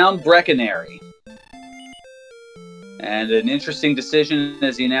has found Breckenary. And an interesting decision,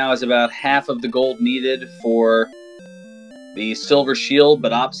 as he now has about half of the gold needed for the silver shield,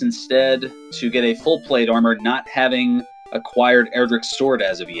 but opts instead to get a full plate armor, not having acquired Erdrick's sword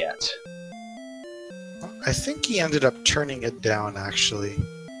as of yet. I think he ended up turning it down, actually.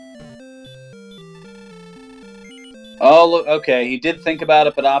 Oh, look, okay. He did think about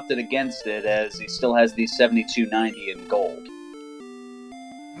it, but opted against it, as he still has the 7290 in gold.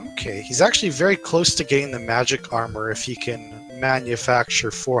 Okay, he's actually very close to getting the magic armor if he can manufacture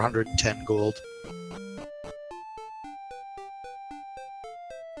 410 gold.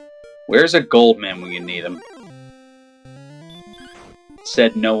 Where's a gold man when you need him?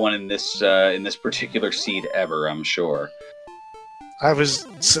 Said no one in this particular seed ever, I'm sure. I was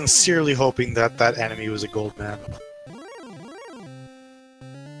sincerely hoping that that enemy was a gold man.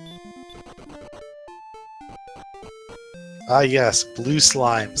 Ah yes, blue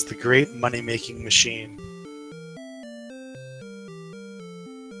slimes, the great money-making machine.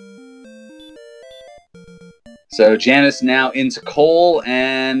 So Janus now into coal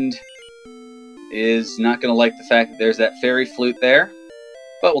and is not going to like the fact that there's that fairy flute there,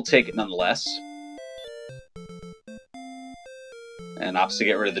 but we'll take it nonetheless. And opts to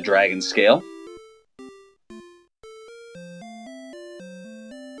get rid of the dragon scale.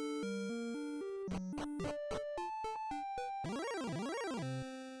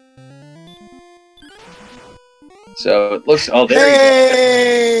 So it looks... Oh, there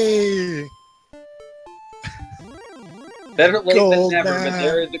you go. Better late than never, but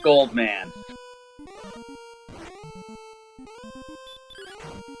there is the gold man.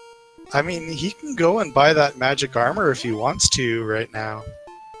 I mean, he can go and buy that magic armor if he wants to right now.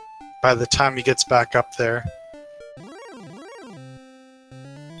 By the time he gets back up there.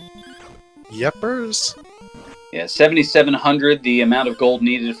 Yepers. Yeah, 7,700, the amount of gold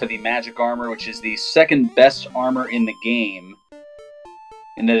needed for the magic armor, which is the second best armor in the game.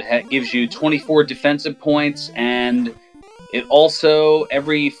 And that it gives you 24 defensive points, and it also,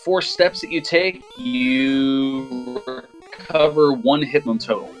 every 4 steps that you take, you recover 1 hit point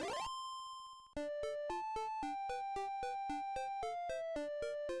total.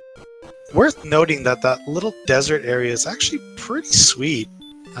 Worth noting that that little desert area is actually pretty sweet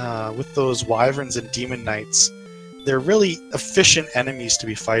with those wyverns and demon knights. They're really efficient enemies to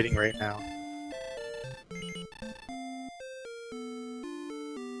be fighting right now.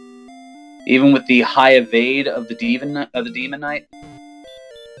 Even with the high evade of the demon knight?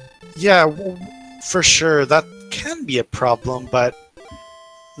 Yeah, well, for sure. That can be a problem, but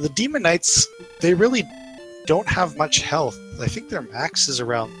the demon knights, they really don't have much health. I think their max is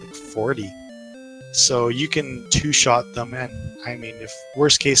around like 40. So you can two-shot them, and I mean, if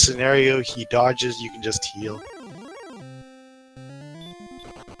worst case scenario he dodges, you can just heal.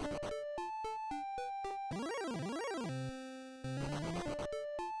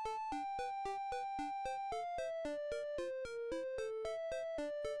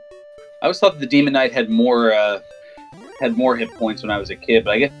 I always thought that the Demon Knight had more hit points when I was a kid,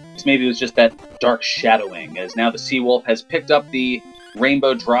 but I guess maybe it was just that dark shadowing, as now the Seawolf has picked up the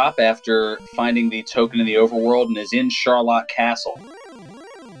Rainbow Drop after finding the token in the overworld and is in Charlotte Castle.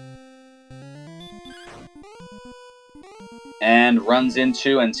 And runs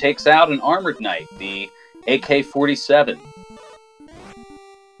into and takes out an Armored Knight, the AK-47,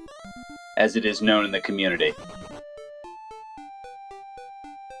 as it is known in the community.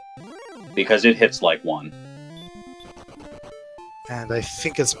 Because it hits like one. And I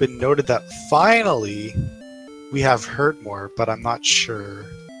think it's been noted that finally we have hurt more, but I'm not sure.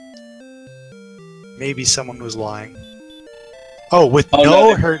 Maybe someone was lying. Oh, with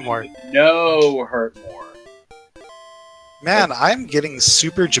no hurt more. No hurt more. Man, I'm getting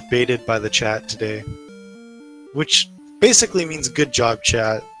super debated by the chat today. Which basically means good job,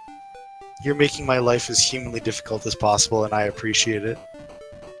 chat. You're making my life as humanly difficult as possible, and I appreciate it.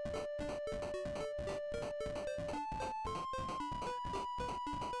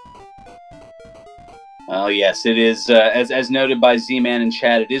 Oh yes, it is, as noted by Z-Man in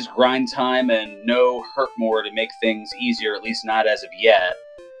chat, it is grind time and no hurt more to make things easier, at least not as of yet.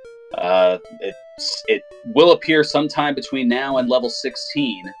 It will appear sometime between now and level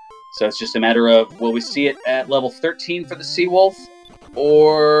 16, so it's just a matter of, will we see it at level 13 for the Seawolf,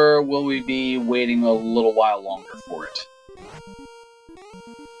 or will we be waiting a little while longer for it?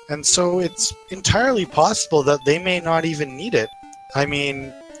 And so it's entirely possible that they may not even need it. I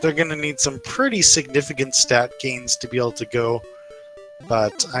mean, they're going to need some pretty significant stat gains to be able to go.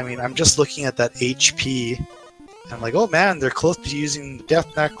 But, I mean, I'm just looking at that HP. And I'm like, oh man, they're close to using the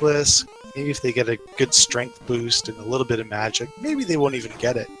Death Necklace. Maybe if they get a good strength boost and a little bit of magic, maybe they won't even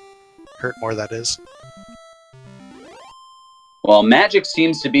get it. Hurt more, that is. Well, magic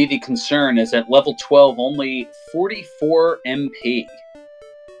seems to be the concern, as at level 12, only 44 MP.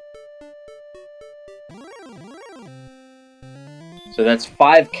 So that's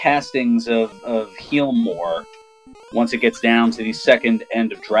 5 castings of heal more once it gets down to the second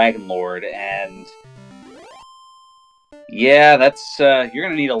end of Dragon Lord, and yeah, that's you're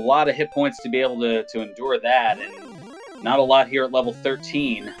going to need a lot of hit points to be able to endure that, and not a lot here at level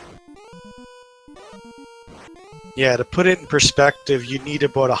 13. Yeah, to put it in perspective, you need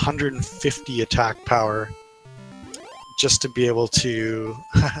about 150 attack power just to be able to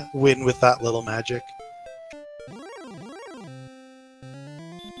win with that little magic.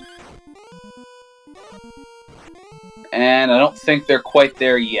 And I don't think they're quite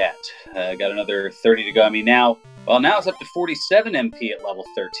there yet. Got another 30 to go. I mean, now it's up to 47 MP at level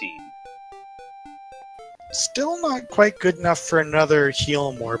 13. Still not quite good enough for another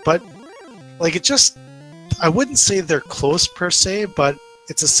heal more, but like it just, I wouldn't say they're close per se, but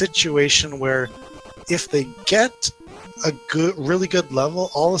it's a situation where if they get a good, really good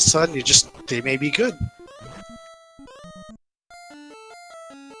level, all of a sudden they may be good.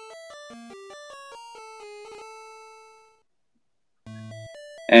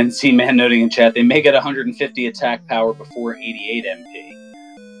 And Z-Man noting in chat, they may get 150 attack power before 88 MP.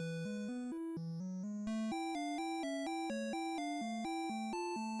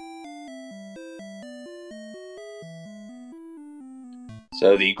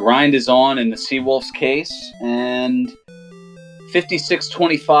 So the grind is on in the Seawolf's case, and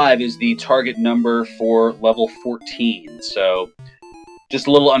 5625 is the target number for level 14. So just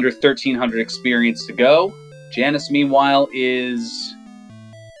a little under 1,300 experience to go. Janus, meanwhile, is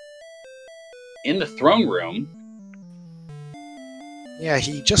in the throne room. Yeah,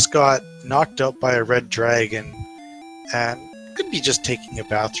 he just got knocked out by a red dragon, and could be just taking a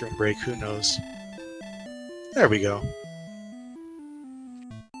bathroom break, who knows. There we go.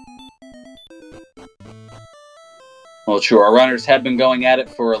 Well, true, our runners have been going at it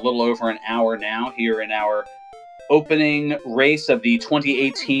for a little over an hour now, here in our opening race of the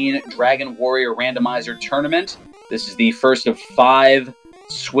 2018 Dragon Warrior Randomizer Tournament. This is the first of 5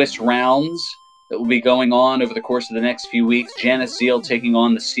 Swiss rounds that will be going on over the course of the next few weeks. JanusZeal taking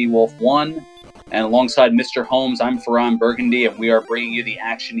on the theseawolf1, and alongside Mr. Holmes, I'm Ferran Burgundy, and we are bringing you the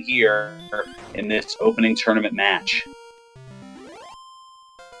action here in this opening tournament match.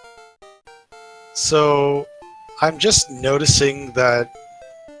 So, I'm just noticing that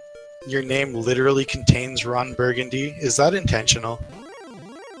your name literally contains Ron Burgundy. Is that intentional?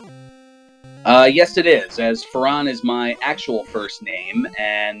 Yes, it is, as Farhan is my actual first name,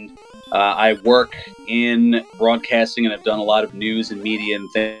 and I work in broadcasting and have done a lot of news and media and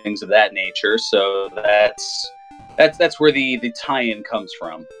things of that nature, so that's where the tie-in comes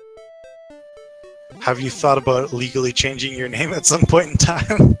from. Have you thought about legally changing your name at some point in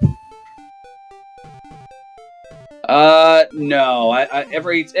time? No.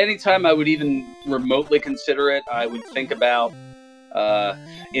 Anytime I would even remotely consider it, I would think about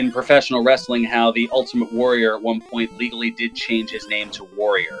in professional wrestling how the Ultimate Warrior at one point legally did change his name to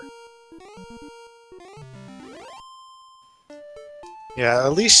Warrior. Yeah,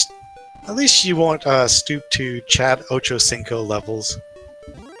 at least you won't stoop to Chad Ochocinco levels.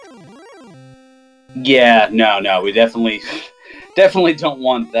 Yeah, no, we definitely don't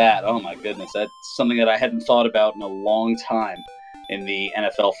want that. Oh my goodness, that's something that I hadn't thought about in a long time in the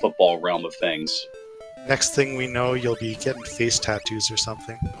NFL football realm of things. Next thing we know, you'll be getting face tattoos or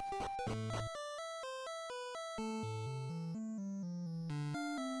something.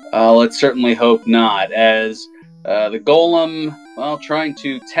 Let's certainly hope not, as the Golem, well, trying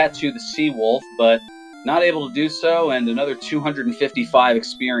to tattoo the Sea-Wolf, but not able to do so, and another 255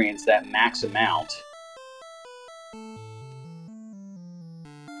 experience, that max amount.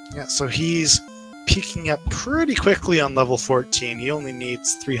 Yeah, so he's peaking up pretty quickly on level 14. He only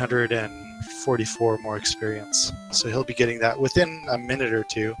needs 344 more experience, so he'll be getting that within a minute or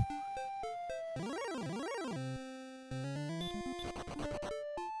two.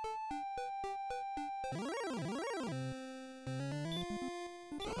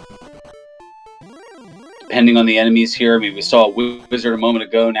 Depending on the enemies here, I mean, we saw a wizard a moment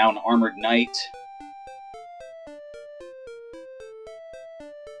ago, now an armored knight.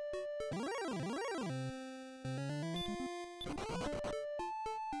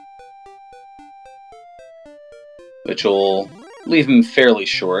 Which will leave him fairly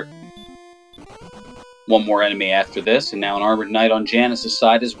short. One more enemy after this, and now an armored knight on Janus'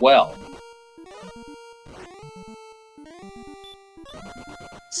 side as well.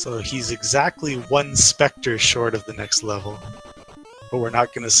 So he's exactly one Spectre short of the next level. But we're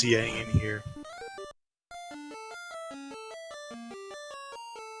not going to see any in here.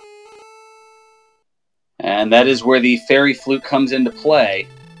 And that is where the Fairy Flute comes into play,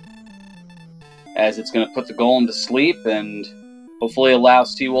 as it's going to put the Golem to sleep and hopefully allow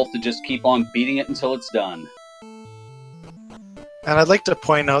Sea-Wolf to just keep on beating it until it's done. And I'd like to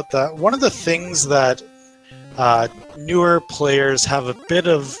point out that one of the things that newer players have a bit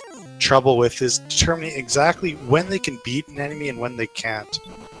of trouble with is determining exactly when they can beat an enemy and when they can't.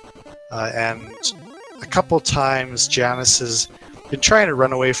 And a couple times Janus has been trying to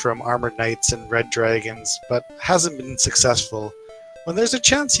run away from armored knights and red dragons, but hasn't been successful. When there's a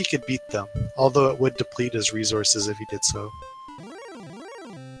chance he could beat them, although it would deplete his resources if he did so.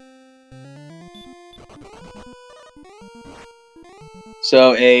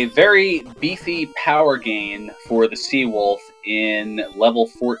 So a very beefy power gain for the Sea-Wolf in level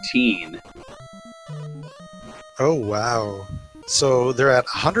 14. Oh wow. So they're at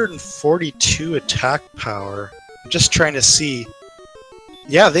 142 attack power. I'm just trying to see.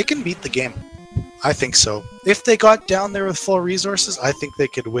 Yeah, they can beat the game. I think so. If they got down there with full resources, I think they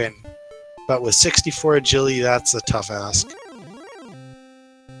could win. But with 64 agility, that's a tough ask.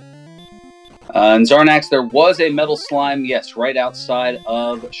 In Zarnax, there was a metal slime, yes, right outside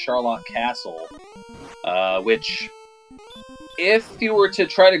of Charlotte Castle, which, if you were to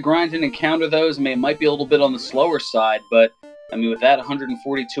try to grind and encounter those, I mean, it might be a little bit on the slower side, but, I mean, with that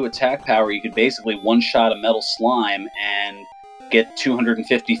 142 attack power, you could basically one-shot a metal slime and get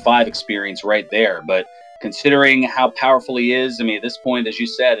 255 experience right there. But considering how powerful he is, I mean, at this point, as you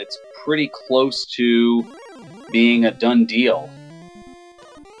said, it's pretty close to being a done deal.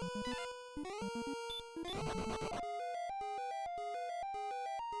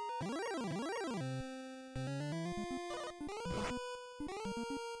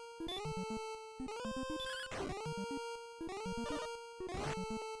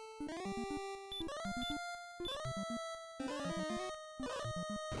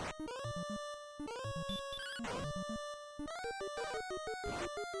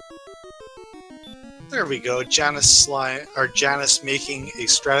 There we go. Janus making a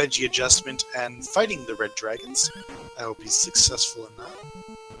strategy adjustment and fighting the red dragons. I hope he's successful in that.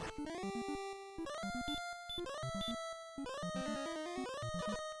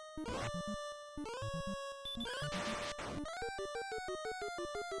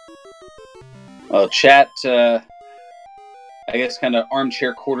 Well, chat, I guess kind of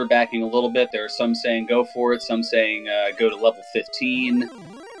armchair quarterbacking a little bit. There are some saying go for it, some saying go to level 15.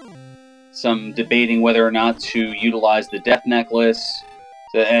 Some debating whether or not to utilize the Death Necklace.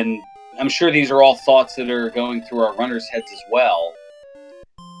 And I'm sure these are all thoughts that are going through our runners' heads as well.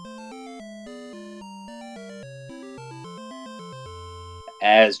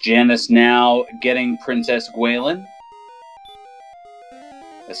 As Janus now getting Princess Gwaelin,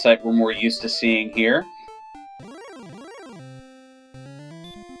 a sight we're more used to seeing here.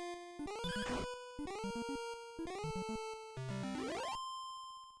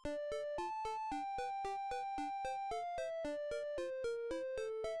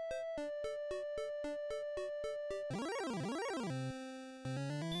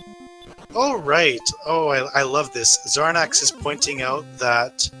 Oh, right. Oh, I love this. Zarnax is pointing out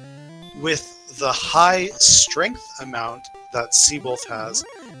that with the high strength amount that Seawolf has,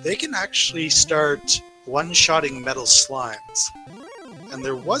 they can actually start one-shotting metal slimes. And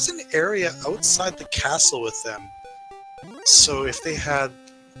there was an area outside the castle with them. So if they had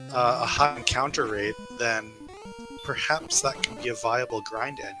a high encounter rate, then perhaps that could be a viable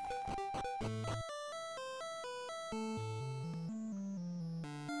grind enemy.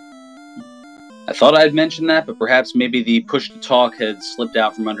 I thought I'd mention that, but perhaps maybe the push to talk had slipped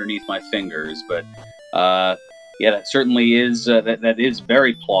out from underneath my fingers. But yeah, that certainly is that is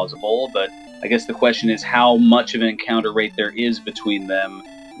very plausible. But I guess the question is how much of an encounter rate there is between them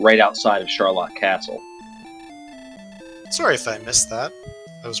right outside of Charlotte Castle. Sorry if I missed that.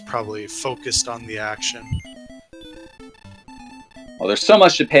 I was probably focused on the action. Well, there's so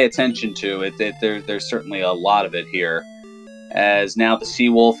much to pay attention to. There's certainly a lot of it here. As now the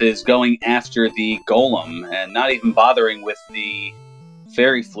Seawolf is going after the Golem and not even bothering with the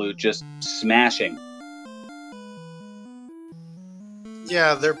Fairy Flute, just smashing.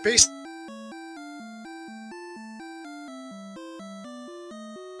 Yeah, they're based.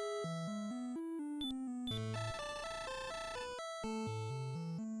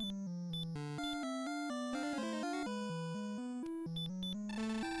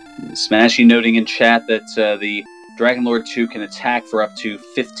 Smashy noting in chat that the Dragon Lord 2 can attack for up to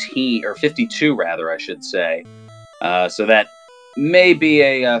 15, or 52 rather, I should say. So that may be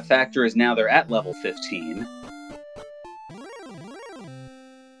a factor as now they're at level 15.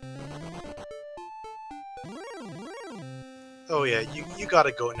 Oh yeah, you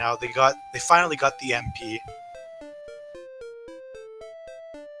gotta go now. They finally got the MP.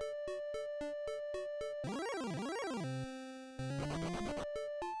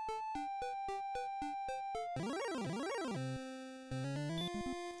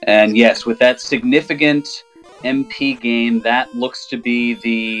 And yes, with that significant MP gain, that looks to be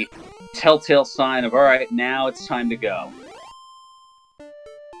the telltale sign of, alright, now it's time to go.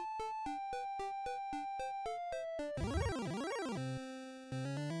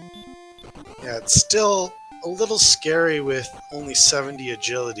 Yeah, it's still a little scary with only 70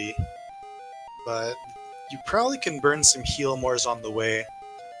 agility, but you probably can burn some heal mores on the way.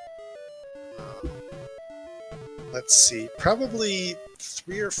 Let's see, probably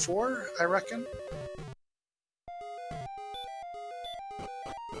 3 or 4, I reckon.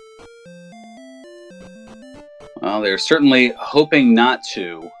 Well, they're certainly hoping not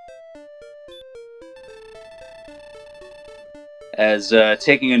to. As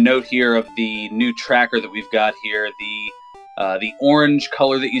taking a note here of the new tracker that we've got here, the orange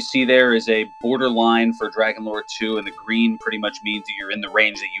color that you see there is a borderline for Dragon Lord 2, and the green pretty much means that you're in the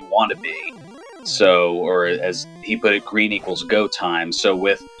range that you want to be. So, or as he put it, green equals go time. So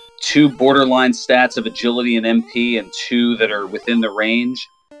with 2 borderline stats of agility and MP and 2 that are within the range,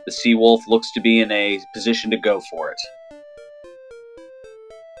 the Seawolf looks to be in a position to go for it.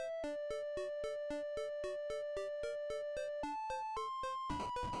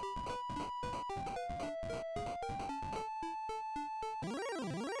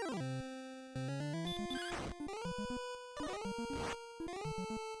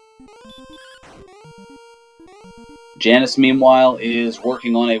 Janus, meanwhile, is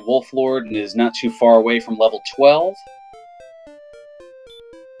working on a Wolf Lord and is not too far away from level 12.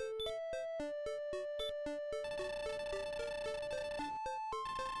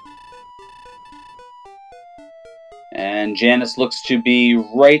 And Janus looks to be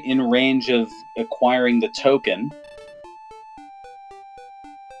right in range of acquiring the token.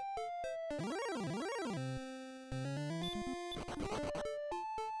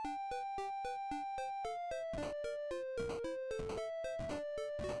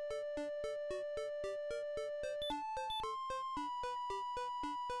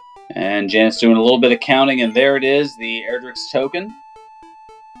 And Janus doing a little bit of counting, and there it is, the Erdrick's token.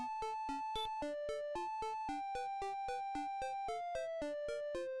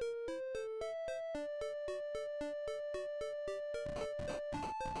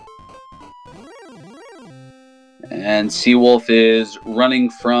 And Seawolf is running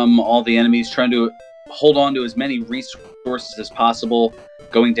from all the enemies, trying to hold on to as many resources as possible,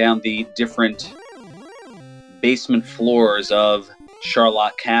 going down the different basement floors of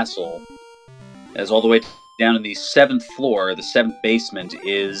Charlotte Castle. As all the way down in the 7th floor, the 7th basement,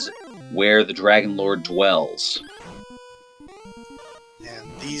 is where the Dragon Lord dwells.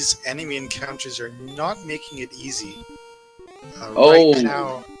 And these enemy encounters are not making it easy. Oh! Right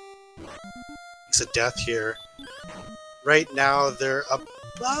now, it's a death here. Right now, they're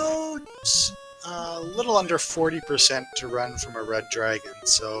about a little under 40% to run from a red dragon,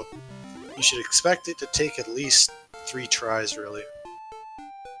 so you should expect it to take at least 3 tries, really.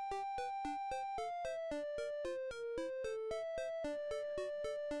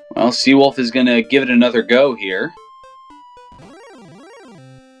 Well, Seawolf is going to give it another go here.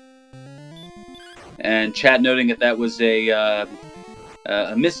 And chat noting that was a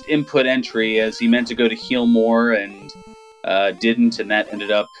missed input entry, as he meant to go to heal more and didn't, and that ended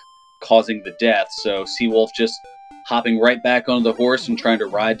up causing the death. So Seawolf just hopping right back onto the horse and trying to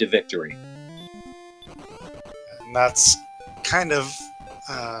ride to victory. And that's kind of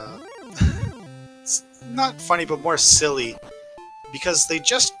it's not funny, but more silly, because they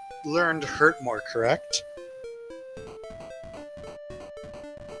just learned Hurt More, correct?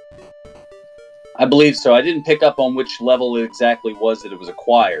 I believe so. I didn't pick up on which level it exactly was that it was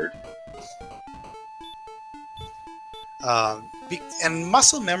acquired. And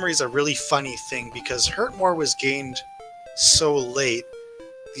muscle memory is a really funny thing, because Hurt More was gained so late.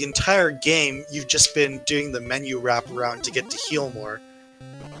 The entire game, you've just been doing the menu wrap around to get to heal more.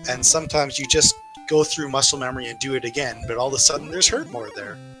 And sometimes you just go through muscle memory and do it again, but all of a sudden there's Hurt More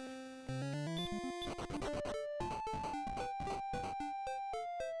there.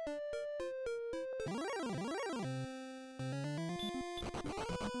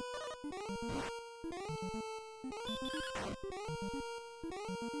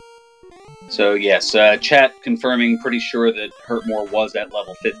 So yes, chat confirming, pretty sure that Hurt More was at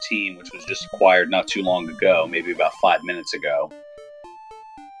level 15, which was just acquired not too long ago, maybe about 5 minutes ago.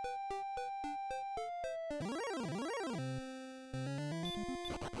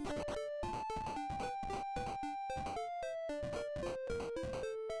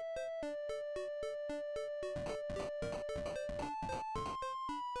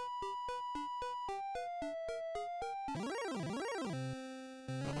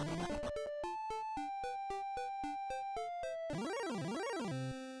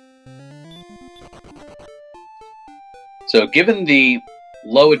 So given the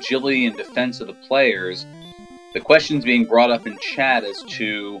low agility and defense of the players, the question's being brought up in chat as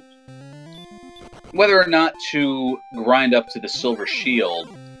to whether or not to grind up to the Silver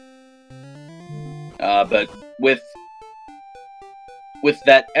Shield. But with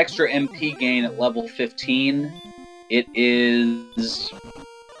that extra MP gain at level 15, it is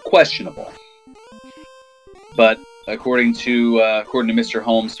questionable. But according to Mr.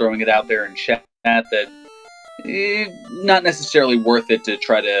 Holmes throwing it out there in chat, that not necessarily worth it to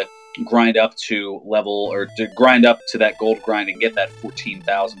try to grind up to level, or to grind up to that gold grind and get that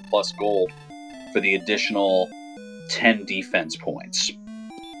 14,000 plus gold for the additional 10 defense points.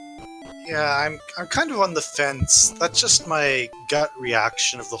 Yeah, I'm kind of on the fence. That's just my gut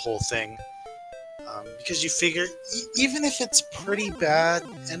reaction of the whole thing. Because you figure, even if it's pretty bad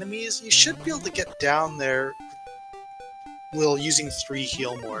enemies, you should be able to get down there while using 3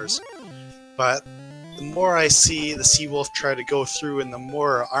 heal mores. But the more I see the Seawolf try to go through, and the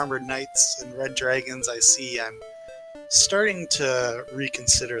more armored knights and red dragons I see, I'm starting to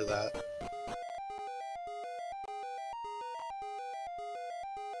reconsider that.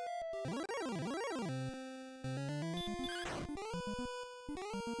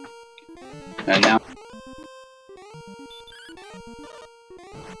 And now,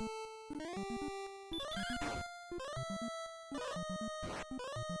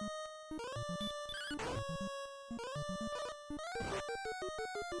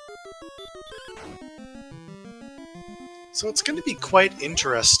 so it's going to be quite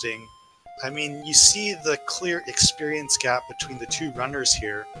interesting. I mean, you see the clear experience gap between the 2 runners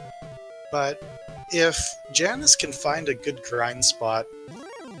here, but if Janus can find a good grind spot,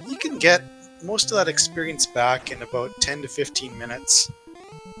 he can get most of that experience back in about 10 to 15 minutes.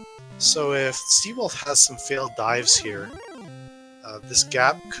 So if Seawolf has some failed dives here, this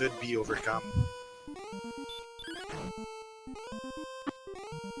gap could be overcome.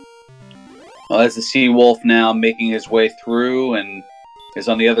 well, as the Seawolf now making his way through and is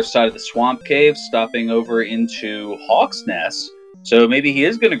on the other side of the swamp cave, stopping over into Hawk's Nest. So maybe he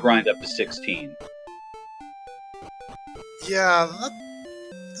is going to grind up to 16. Yeah,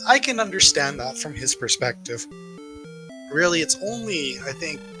 I can understand that from his perspective. really, it's only, I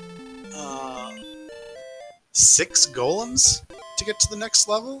think, 6 golems to get to the next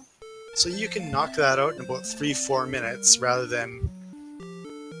level. So you can knock that out in about 3-4 minutes rather than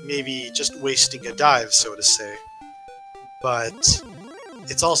maybe just wasting a dive, so to say. But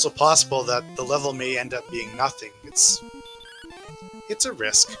it's also possible that the level may end up being nothing. It's a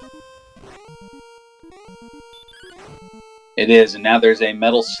risk. It is, and now there's a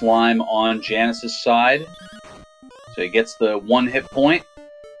metal slime on Janus's side. So he gets the 1 hit point.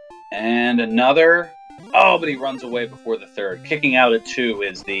 And another. Oh, but he runs away before the third. Kicking out at 2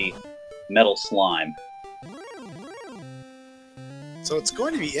 is the metal slime. So it's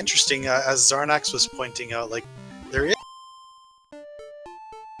going to be interesting, as Zarnax was pointing out, like, there is...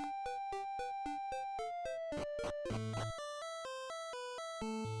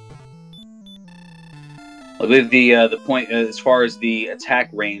 I believe the point as far as the attack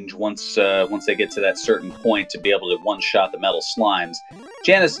range, once they get to that certain point to be able to one-shot the metal slimes,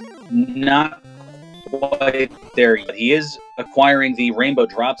 Janus not quite there yet. He is acquiring the rainbow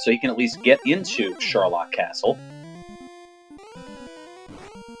drop, so he can at least get into Sharlock Castle.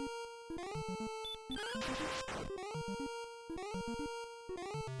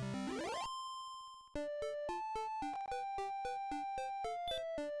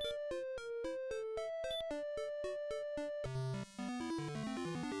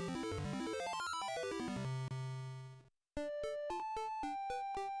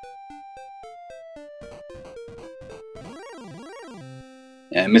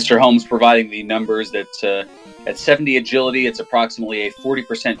 And Mr. Holmes providing the numbers that at 70 agility, it's approximately a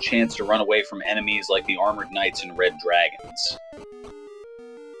 40% chance to run away from enemies like the Armored Knights and Red Dragons.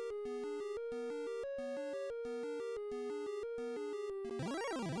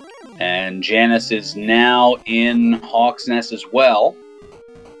 And Janus is now in Hawk's Nest as well.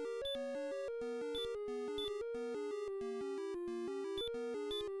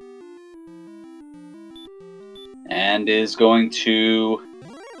 And is going to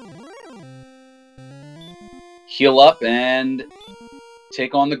heal up and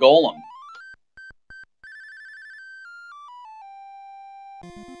take on the golem.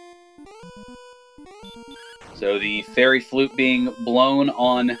 So the fairy flute being blown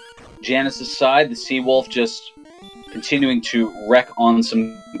on Janus's side, the sea wolf just continuing to wreck on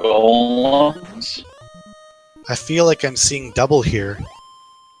some golems. I feel like I'm seeing double here.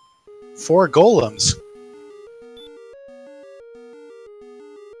 4 golems.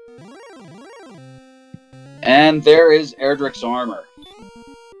 And there is Erdrick's armor.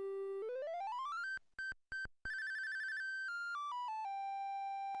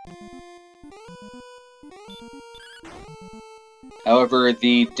 However,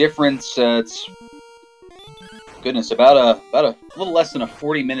 the difference, it's about a little less than a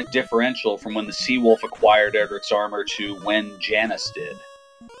 40-minute differential from when the Sea Wolf acquired Erdrick's armor to when Janus did.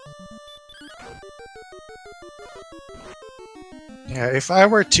 Yeah, if I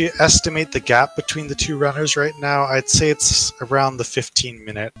were to estimate the gap between the 2 runners right now, I'd say it's around the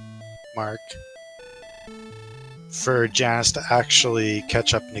 15-minute mark for Janus to actually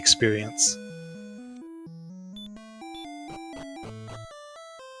catch up in experience.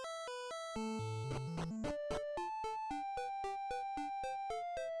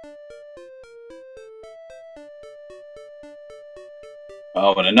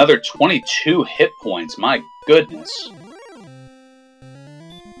 Oh, and another 22 hit points. My goodness.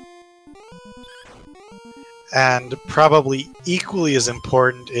 And probably equally as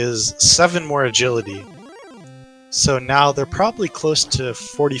important is 7 more agility. So now they're probably close to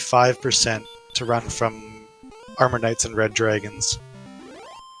 45% to run from Armor Knights and Red Dragons.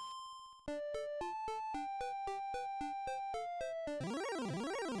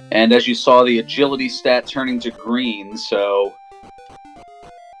 And as you saw, the agility stat turning to green, so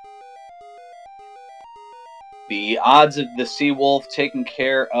the odds of the Sea Wolf taking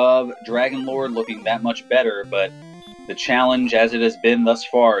care of Dragon Lord looking that much better, but the challenge, as it has been thus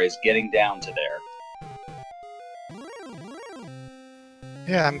far, is getting down to there.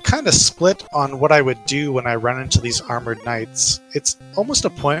 Yeah, I'm kind of split on what I would do when I run into these Armored Knights. It's almost a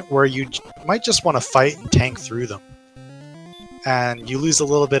point where you might just want to fight and tank through them. And you lose a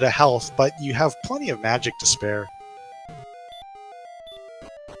little bit of health, but you have plenty of magic to spare.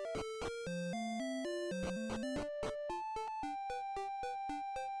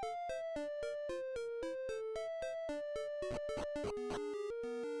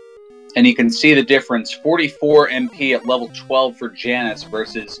 And you can see the difference, 44 MP at level 12 for Janus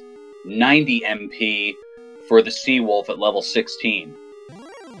versus 90 MP for the Sea Wolf at level 16.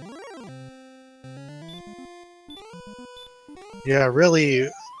 Yeah, really,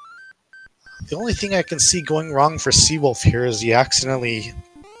 The only thing I can see going wrong for Seawolf here is he accidentally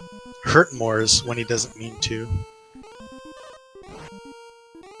hurt Moors when he doesn't mean to.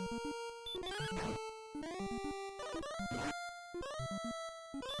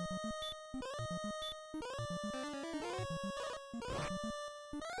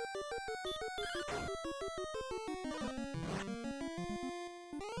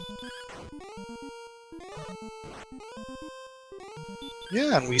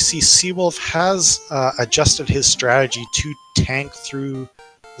 Yeah, and we see Seawolf has adjusted his strategy to tank through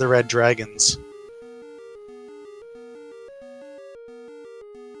the red dragons.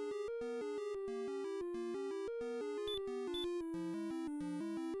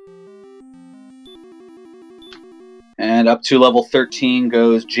 And up to level 13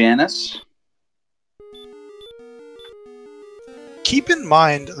 goes Janus. Keep in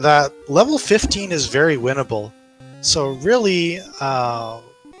mind that level 15 is very winnable. So really,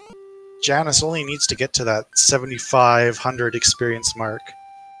 Janus only needs to get to that 7,500 experience mark,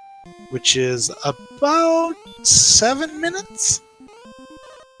 which is about 7 minutes?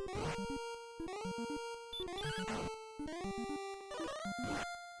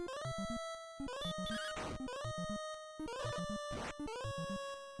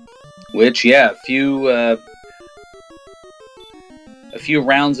 Which, yeah, a few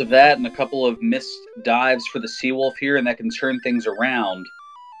rounds of that and a couple of missed dives for the Seawolf here, and that can turn things around,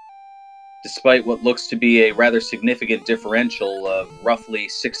 despite what looks to be a rather significant differential of roughly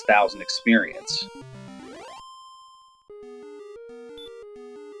 6,000 experience.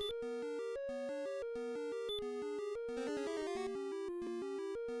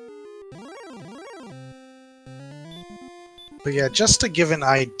 But yeah, just to give an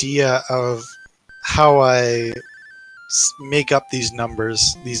idea of how I make up these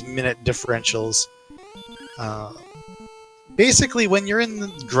numbers, these minute differentials. Basically, when you're in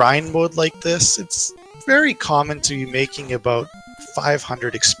the grind mode like this, it's very common to be making about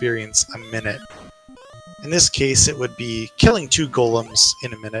 500 experience a minute. In this case, it would be killing 2 golems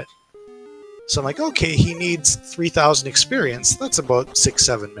in a minute. So I'm like, okay, he needs 3,000 experience. That's about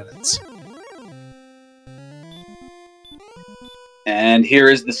 6-7 minutes. And here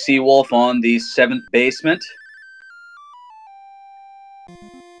is the Seawolf on the 7th basement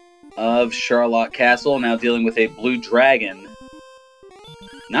of Charlotte Castle, now dealing with a blue dragon.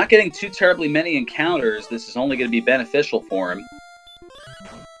 Not getting too terribly many encounters. This is only going to be beneficial for him.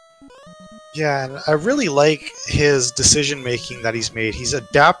 Yeah, and I really like his decision-making that he's made. He's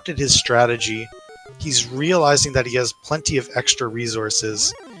adapted his strategy. He's realizing that he has plenty of extra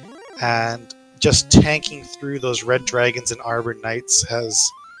resources, and just tanking through those red dragons and arbor knights has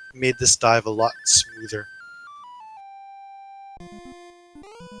made this dive a lot smoother.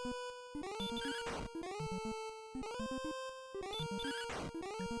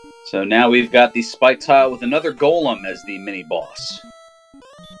 So now we've got the spike tile with another golem as the mini-boss.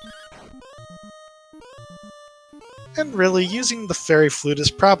 And really, using the fairy flute is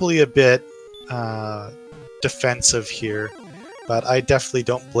probably a bit defensive here, but I definitely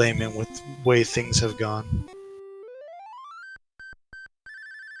don't blame him with the way things have gone.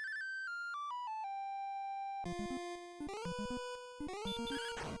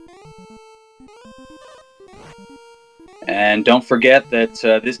 And don't forget that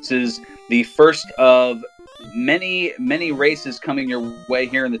this is the first of many, many races coming your way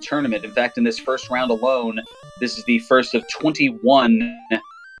here in the tournament. In fact, in this first round alone, this is the first of 21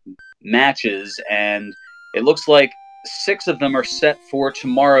 matches, and it looks like 6 of them are set for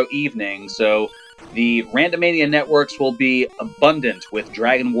tomorrow evening. So the Randomania networks will be abundant with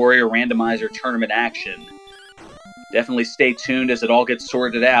Dragon Warrior Randomizer tournament action. Definitely stay tuned as it all gets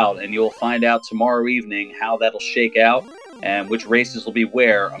sorted out, and you'll find out tomorrow evening how that'll shake out and which races will be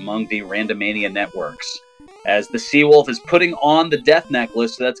where among the Randomania networks. As the Seawolf is putting on the Death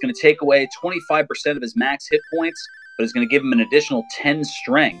Necklace, so that's going to take away 25% of his max hit points, but it's going to give him an additional 10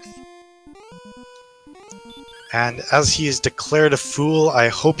 strength. And as he is declared a fool, I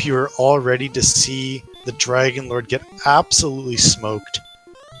hope you are all ready to see the Dragon Lord get absolutely smoked.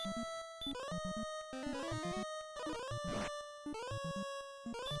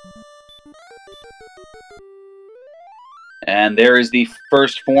 And there is the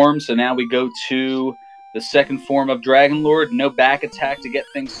first form, so now we go to the second form of Dragon Lord. No back attack to get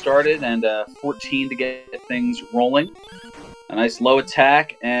things started, and 14 to get things rolling. A nice low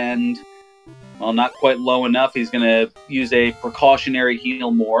attack, and, well, not quite low enough. He's going to use a precautionary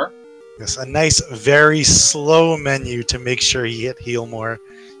heal more. Yes, a nice, very slow menu to make sure he hit heal more.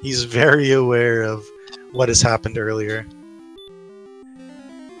 He's very aware of what has happened earlier.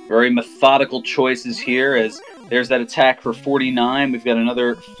 Very methodical choices here, as there's that attack for 49. We've got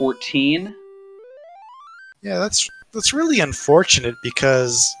another 14. Yeah, that's really unfortunate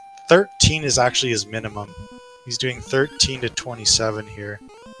because 13 is actually his minimum. He's doing 13 to 27 here.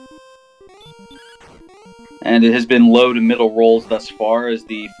 And it has been low to middle rolls thus far as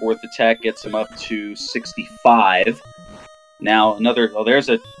the fourth attack gets him up to 65. Now another, oh, there's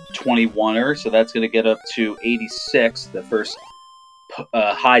a 21er, so that's going to get up to 86. The first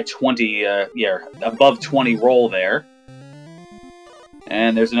high 20, above 20 roll there.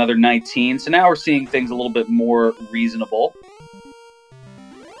 And there's another 19. So now we're seeing things a little bit more reasonable.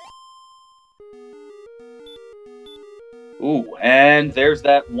 Ooh, and there's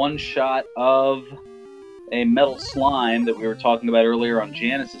that one shot of a metal slime that we were talking about earlier on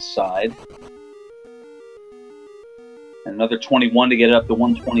Janus's side. And another 21 to get it up to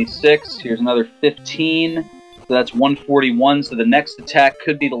 126. Here's another 15. So that's 141. So the next attack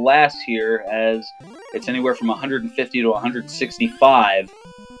could be the last here, as it's anywhere from 150 to 165.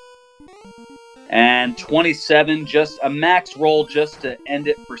 And 27, just a max roll just to end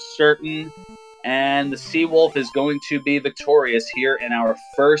it for certain. And the Seawolf is going to be victorious here in our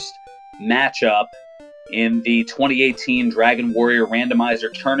first matchup in the 2018 Dragon Warrior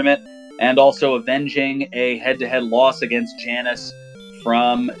Randomizer Tournament, and also avenging a head-to-head loss against Janus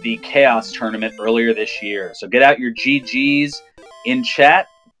from the Chaos Tournament earlier this year. So get out your GGs in chat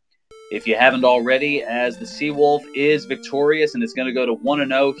if you haven't already, as the Seawolf is victorious and is going to go to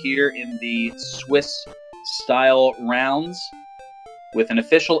 1-0 here in the Swiss-style rounds with an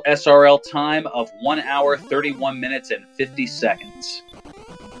official SRL time of 1 hour, 31 minutes, and 50 seconds.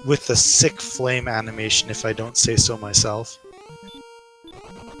 With the sick flame animation, if I don't say so myself.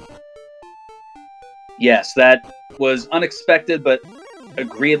 Yes, that was unexpected, but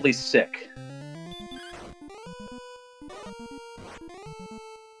agreedly sick.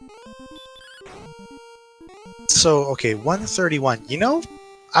 So, okay, 131. You know,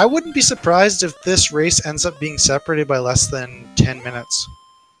 I wouldn't be surprised if this race ends up being separated by less than 10 minutes.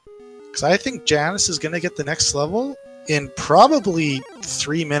 Because I think Janus is going to get the next level in probably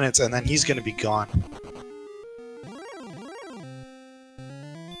 3 minutes, and then he's going to be gone.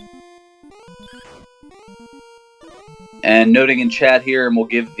 And noting in chat here, and we'll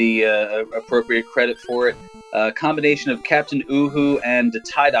give the appropriate credit for it, a combination of Captain Uhu and the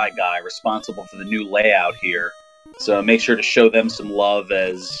tie-dye guy responsible for the new layout here. So make sure to show them some love,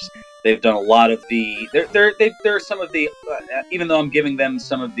 as they've done a lot of the... They're some of the... even though I'm giving them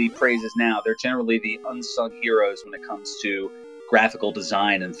some of the praises now, they're generally the unsung heroes when it comes to graphical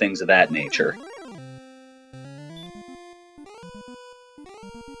design and things of that nature.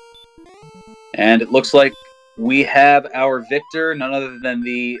 And it looks like we have our victor, none other than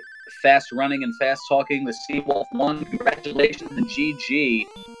the fast-running and fast-talking, the Seawolf1. Congratulations and GG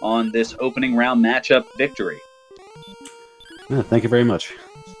on this opening round matchup victory. Yeah, thank you very much.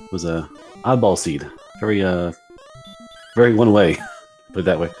 It was a oddball seed. Very one way. Put it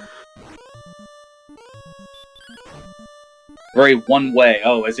that way. Very one way.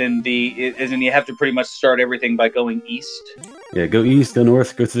 Oh, as in you have to pretty much start everything by going east? Yeah, go east, go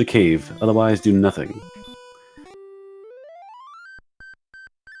north, go through the cave. Otherwise, do nothing.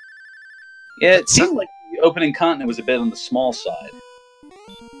 Yeah, it seemed like the opening continent was a bit on the small side.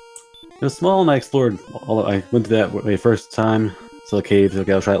 It was small, and I explored all. I went through that way first time. Saw the cave.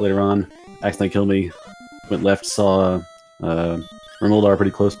 Okay, I'll try it later on. Accidentally killed me. Went left. Saw Remoldar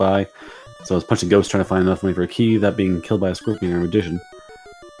pretty close by. So I was punching ghosts trying to find enough money for a key. That being killed by a scorpion or a magician.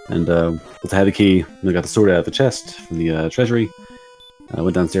 And once I had the key, I got the sword out of the chest from the treasury. I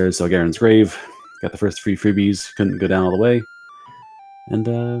went downstairs, saw Garen's grave. Got the first 3 freebies. Couldn't go down all the way.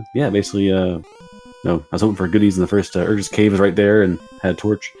 And yeah, basically, no, I was hoping for goodies in the first. Urge's cave was right there, and had a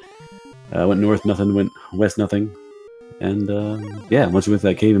torch. Went north, nothing. Went west, nothing. And yeah, once we went to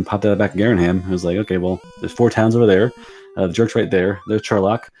that cave and popped out back of Garenham, I was like, okay, well, there's 4 towns over there. The church right there. There's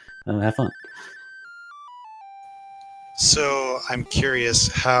Charlock. Have fun. So I'm curious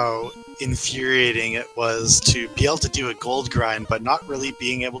how infuriating it was to be able to do a gold grind, but not really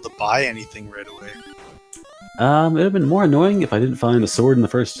being able to buy anything right away. It would have been more annoying if I didn't find a sword in the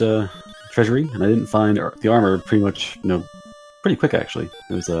first treasury, and I didn't find the armor pretty much, pretty quick actually.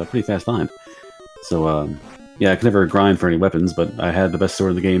 It was a pretty fast find. So yeah, I could never grind for any weapons, but I had the best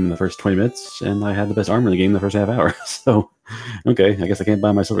sword in the game in the first 20 minutes, and I had the best armor in the game in the first half hour. So, okay, I guess I can't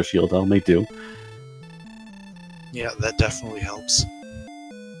buy my silver shield. I'll make do. Yeah, that definitely helps.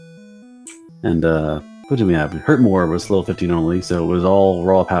 And what did we have? Hurtmore was level 15 only, so it was all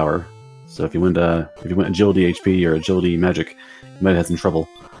raw power. So if you went agility HP or agility magic, you might have had some trouble.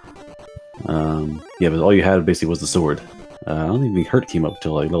 Yeah, but all you had basically was the sword. I don't think Hurt came up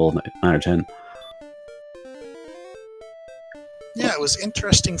till like level 9 or 10. Yeah, it was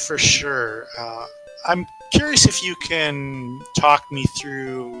interesting for sure. I'm curious if you can talk me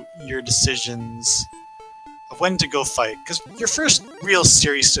through your decisions of when to go fight, because your first real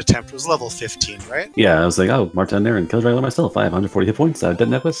serious attempt was level 15, right? Yeah, I was like, oh, march down there and kill Dragon myself. I have 140 hit points, I have Dead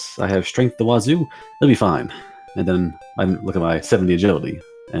Necklace, I have Strength the Wazoo, it'll be fine. And then I look at my 70 agility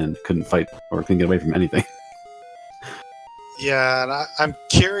and couldn't fight or couldn't get away from anything. Yeah, and I'm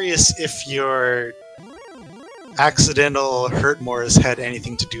curious if your accidental hurt Morris had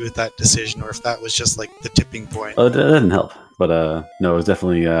anything to do with that decision, or if that was just like the tipping point. Well, that didn't help. But no, it was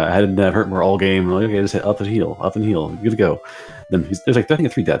definitely, I hadn't hurt more all game. I'm like, okay, just hit up and heal, good to go. Then there's like, I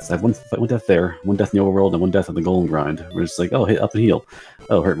think 3 deaths. I have one death there, 1 death in the overworld, and 1 death on the golem grind. We're just like, oh, hit up and heal.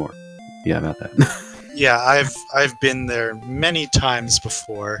 Oh, hurt more. Yeah, about that. Yeah, I've been there many times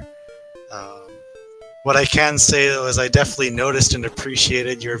before. What I can say, though, is I definitely noticed and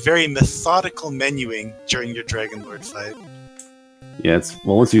appreciated your very methodical menuing during your Dragon Lord fight. Yeah, it's,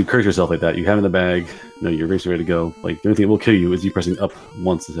 well, once you curse yourself like that, you have it in the bag, you know, you're basically ready to go. Like, the only thing that will kill you is you pressing up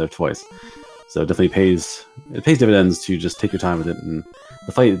once instead of twice. So it definitely pays dividends to just take your time with it, and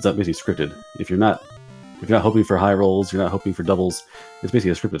the fight is basically scripted. If you're not hoping for high rolls, you're not hoping for doubles, it's basically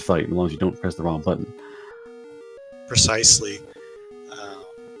a scripted fight, as long as you don't press the wrong button. Precisely.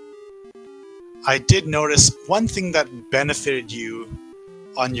 I did notice one thing that benefited you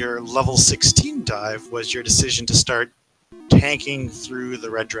on your level 16 dive was your decision to start tanking through the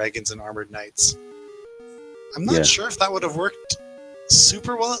Red Dragons and Armored Knights. I'm not sure if that would have worked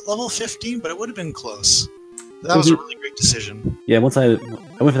super well at level 15, but it would have been close. That was a really great decision. Yeah, once I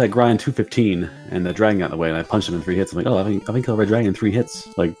went for that grind 215, and the dragon got in the way, and I punched him in 3 hits. I'm like, oh, I can kill a Red Dragon in 3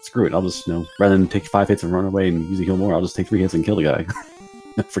 hits. Like, screw it. I'll just, you know, rather than take 5 hits and run away and use a heal more, I'll just take 3 hits and kill the guy.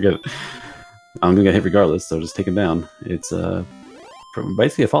 Forget it. I'm gonna get hit regardless, so just take him down. It's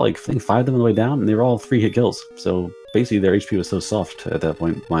basically I fought like I think 5 of them on the way down, and they were all 3-hit kills. So basically their HP was so soft at that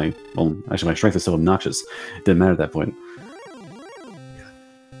point. My strength is so obnoxious. It didn't matter at that point.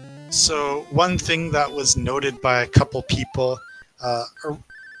 So one thing that was noted by a couple people,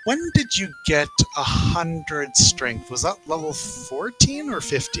 when did you get 100 strength? Was that level 14 or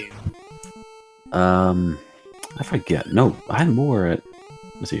 15? I forget. No, I had more at.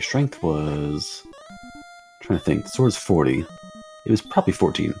 Let's see, strength was... I'm trying to think. Sword's 40. It was probably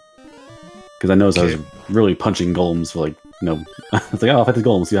 14. Because I noticed I was really punching golems for like, you know... I was like, oh, I'll fight the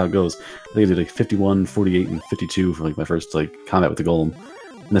golem, see how it goes. I think I did like 51, 48, and 52 for like my first like combat with the golem.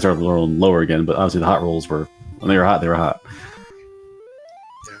 And then started rolling lower again, but obviously the hot rolls were... When they were hot, they were hot.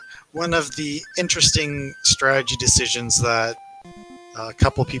 Yeah. One of the interesting strategy decisions that a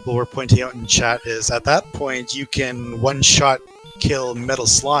couple people were pointing out in chat is at that point you can one-shot kill metal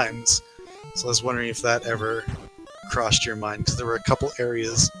slimes. So I was wondering if that ever crossed your mind, because there were a couple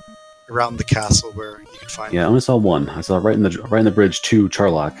areas around the castle where you could find I only saw one. I saw right in the bridge 2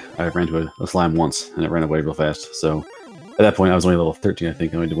 Charlock. I ran to a slime once, and it ran away real fast. So at that point I was only level 13, I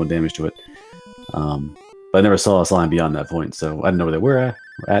think. I only did 1 damage to it. But I never saw a slime beyond that point, so I didn't know where they were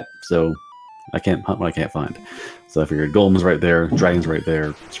at, so I can't hunt what I can't find. So I figured golem's right there, dragon's right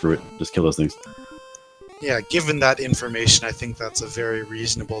there, screw it, just kill those things. Yeah, given that information, I think that's a very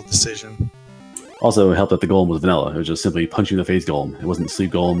reasonable decision. Also, it helped that the golem was vanilla. It was just simply punch you in the face golem. It wasn't sleep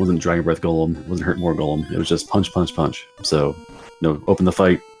golem, it wasn't dragon breath golem, it wasn't hurt more golem. It was just punch, punch, punch. So, you know, open the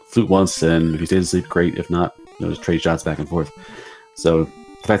fight, flute once, and if he stays asleep, great. If not, you know, just trade shots back and forth. So,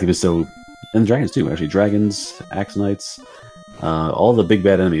 the fact that he was so... And the dragons too, actually. Dragons, Axe Knights, all the big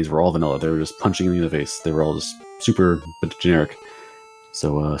bad enemies were all vanilla. They were just punching you in the face. They were all just super generic.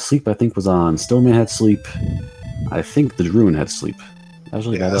 So, sleep, I think, was on. Stoneman had sleep. I think the Druin had sleep. That was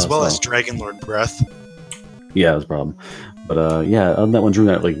really bad. As well as Dragon Lord Breath. Yeah, that was a problem. But, yeah, other than that one Druin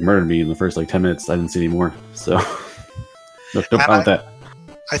that, like, murdered me in the first, like, 10 minutes, I didn't see any more. So, no problem with that.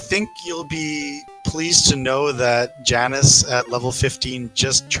 I think you'll be pleased to know that Janus at level 15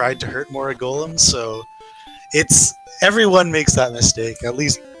 just tried to hurt more golem, so it's... Everyone makes that mistake, at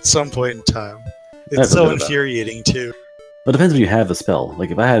least at some point in time. It's so infuriating, too. But it depends if you have the spell. Like,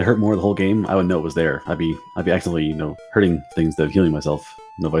 if I had hurt more the whole game, I would know it was there. I'd be actively, you know, hurting things instead of healing myself,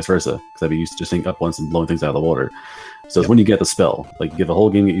 no vice versa. Because I'd be used to just staying up once and blowing things out of the water. So it's when you get the spell. Like, you give a whole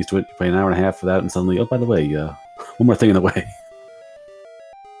game, get used to it, you play an hour and a half for that, and suddenly, oh, by the way, one more thing in the way.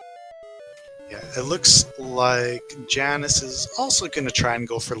 Yeah, it looks like Janus is also going to try and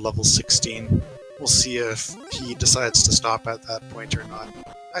go for level 16. We'll see if he decides to stop at that point or not.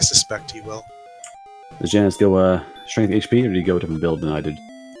 I suspect he will. Does Janus go strength HP, or did he go a different build than I did?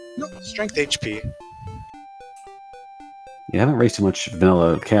 No, strength HP. Yeah, I haven't raced too much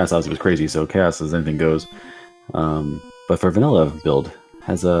vanilla. Chaos obviously was crazy, so Chaos as anything goes. But for vanilla build,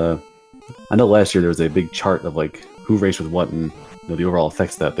 has a... I know last year there was a big chart of like who raced with what and, you know, the overall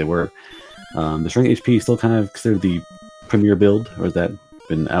effects that they were. The shrink HP is still kind of considered the premier build, or has that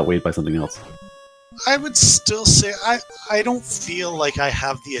been outweighed by something else? I would still say I don't feel like I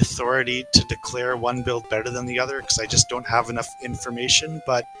have the authority to declare one build better than the other because I just don't have enough information,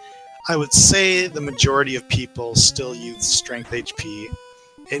 but I would say the majority of people still use strength HP.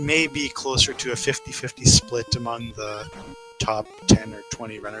 It may be closer to a 50-50 split among the top 10 or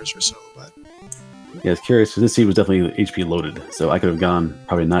 20 runners or so, but... Yeah, I was curious, because this seed was definitely HP loaded, so I could have gone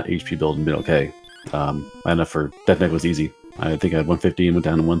probably not HP build and been okay. I had enough for Death Necklace easy. I think I had 150 and went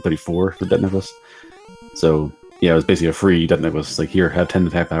down to 134 for Death Necklace. So, yeah, it was basically a free Death Necklace. Like, here, have 10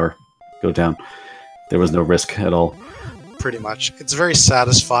 attack power. Go down. There was no risk at all. Pretty much. It's very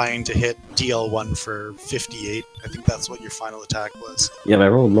satisfying to hit DL1 for 58. I think that's what your final attack was. Yeah, but I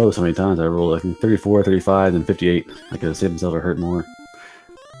rolled low so many times. I rolled, I think, 34, 35, then 58. I could have saved myself or hurt more.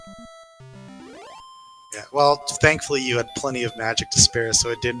 Yeah, well, thankfully you had plenty of magic to spare, so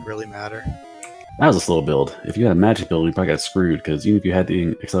it didn't really matter. That was a slow build. If you had a magic build, you probably got screwed, because even if you had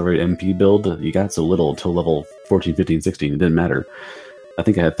the accelerated MP build, you got so little until level 14, 15, 16. It didn't matter. I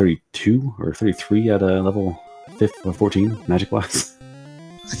think I had 32 or 33 at level 5 or 14, magic-wise.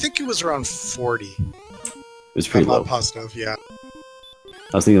 I think it was around 40. It was pretty low. I'm not positive, yeah.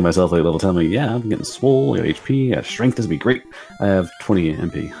 I was thinking to myself, like, level 10, like, yeah, I'm getting swole, I got HP, I got strength, this would be great. I have 20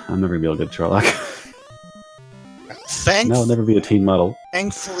 MP. I'm never going to be able to get Charlock. No, I'll never be a team model.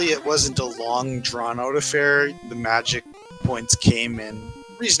 Thankfully, it wasn't a long, drawn-out affair. The magic points came in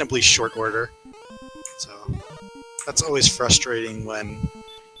reasonably short order. So, that's always frustrating when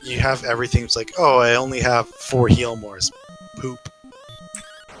you have everything. It's like, oh, I only have 4 heal mores. Poop.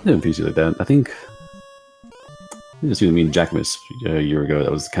 I didn't feel like that. I think... I just seen me and Jackamus a year ago.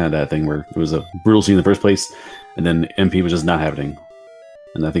 That was kind of that thing where it was a brutal scene in the first place, and then MP was just not happening.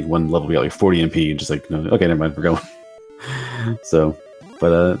 And I think one level we got like 40 MP, and just like, no, okay, never mind, we're going. So,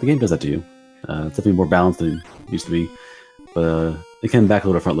 but the game does that to you. It's definitely more balanced than it used to be, but it can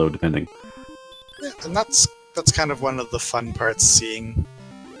backload or front load depending. Yeah, and that's kind of one of the fun parts, seeing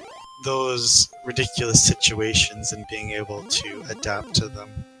those ridiculous situations and being able to adapt to them.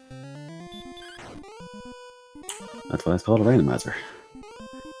 That's why it's called a randomizer.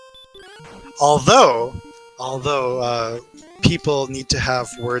 Although people need to have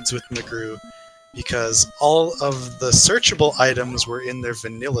words with Magru, because all of the searchable items were in their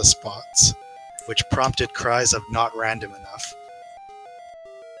vanilla spots, which prompted cries of not random enough.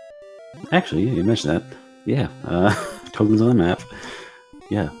 Actually, you mentioned that. Yeah, tokens on the map.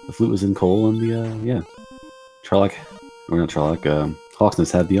 Yeah, the flute was in coal, and the, yeah. Charlock, or not Charlock,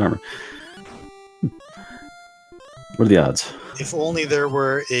 Hawksness had the armor. What are the odds? If only there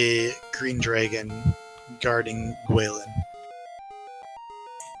were a green dragon guarding Gwalen.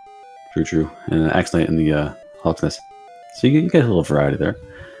 True. And an Axonite in the Hawksness. So you get a little variety there.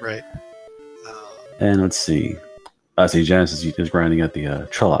 Right. And let's see. See, Janus is grinding at the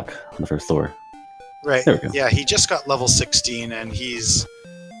Charlock on the first floor. Right. There we go. Yeah, he just got level 16, and he's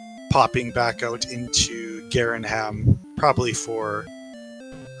popping back out into Garenham, probably for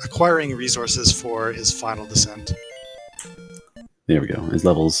acquiring resources for his final descent. There we go. His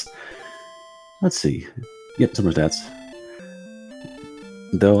levels. Let's see. Yep, some more stats.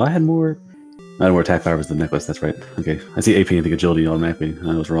 Though I had more attack power with the necklace, that's right. Okay, I see AP and think agility automatically.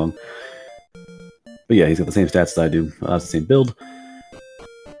 I was wrong. But yeah, he's got the same stats as I do. It's the same build.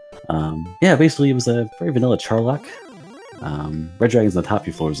 Yeah, basically it was a very vanilla Charlock. Red Dragons on the top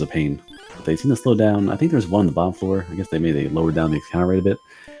few floors is a pain. They seem to slow down. I think there's one on the bottom floor. I guess they lowered down the counter rate a bit.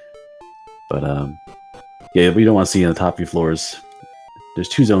 But yeah, we don't want to see on the top few floors. There's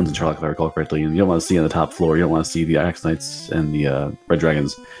 2 zones in Charlock, if I recall correctly, and you don't want to see on the top floor. You don't want to see the Axonites and the Red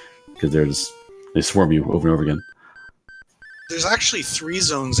Dragons, because they swarm you over and over again. There's actually 3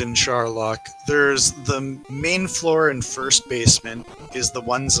 zones in Charlock. There's the main floor and first basement is the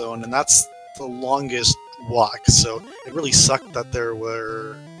one zone, and that's the longest walk, so it really sucked that there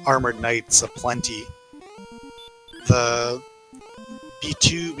were armored knights aplenty. The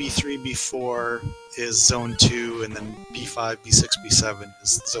B2, B3, B4 is zone 2, and then B5, B6, B7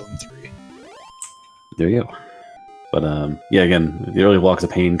 is zone 3. There you go. But yeah, again, the early walk's a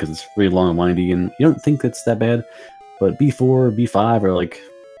pain because it's really long and windy, and you don't think it's that bad. But B4, B5 are like,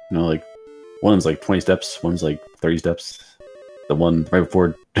 you know, like one's like 20 steps, one's like 30 steps. The one right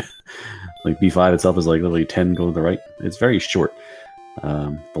before, like B5 itself is like literally 10 going to the right. It's very short.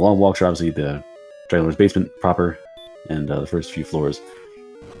 The long walks are obviously the Dragonlord's basement proper, and the first few floors.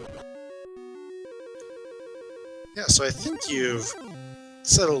 Yeah, so I think you've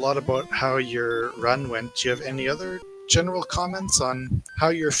said a lot about how your run went. Do you have any other general comments on how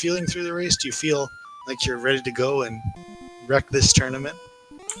you're feeling through the race? Do you feel like you're ready to go and wreck this tournament?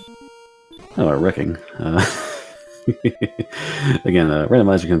 Oh, wrecking. Again,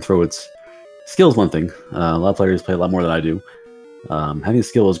 Randomizer can throw its skills. One thing, a lot of players play a lot more than I do. Having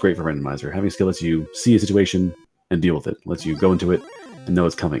skill is great for Randomizer. Having skill lets you see a situation and deal with it. Lets you go into it and know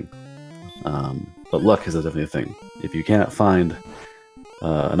it's coming. But luck is definitely a thing. If you cannot find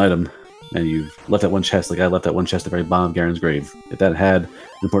an item and you've left that one chest, like I left that one chest at the very bottom of Garen's grave, if that had an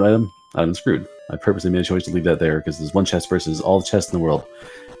important item, I'd been screwed. I purposely made a choice to leave that there because there's one chest versus all the chests in the world.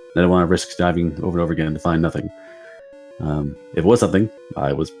 And I don't want to risk diving over and over again to find nothing. If it was something,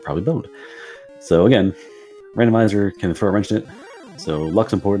 I was probably boned. So again, Randomizer can throw a wrench in it. So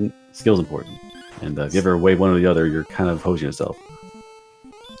luck's important, skill's important. And if you ever weigh one or the other, you're kind of hosing yourself.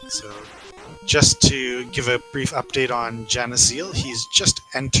 So just to give a brief update on JanusZeal, he's just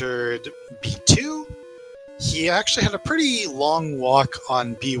entered B2. He actually had a pretty long walk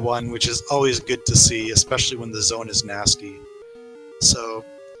on B1, which is always good to see, especially when the zone is nasty. So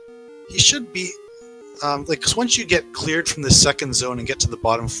he should be... because once you get cleared from the second zone and get to the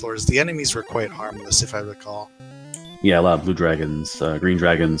bottom floors, the enemies were quite harmless, if I recall. Yeah, a lot of blue dragons, green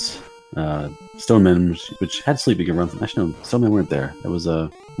dragons, stonemen, which had sleep you could run from. Actually, no, stonemen weren't there. That was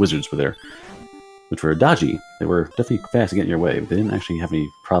wizards were there, which were dodgy. They were definitely fast to get in your way, but they didn't actually have any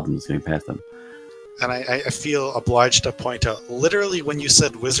problems getting past them. And I feel obliged to point out, literally when you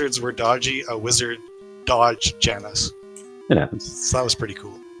said wizards were dodgy, a wizard dodged Janus. It happens. So that was pretty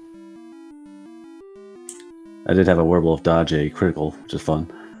cool. I did have a werewolf dodge a critical, which is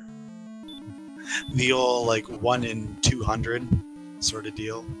fun. The old, like, 1 in 200 sort of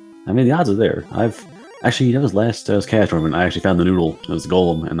deal. I mean, the odds are there. Actually, that was last Chaos Tournament. I actually found the noodle. It was the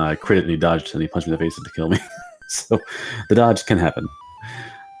golem, and I crit it, and he dodged, and he punched me in the face to kill me. So, the dodge can happen.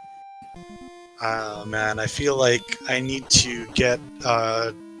 Man, I feel like I need to get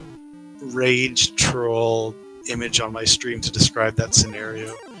a rage troll image on my stream to describe that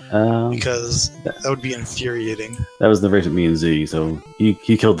scenario. Because that would be infuriating. That was the race with me and Z. So he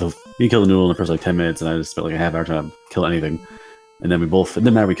killed the noodle in the first like 10 minutes, and I just spent like a half hour trying to kill anything. And then we both, it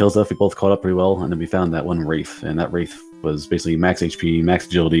didn't matter, we killed stuff, we both caught up pretty well, and then we found that one wraith, and that wraith was basically max HP, max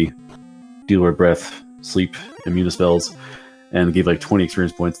agility, deal with breath, sleep, immune to spells, and gave like 20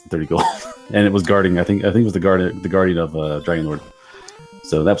 experience points and 30 gold. And it was guarding, I think it was the guardian of Dragon Lord.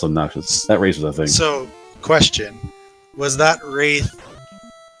 So that was obnoxious. That race was a thing. So, question: was that wraith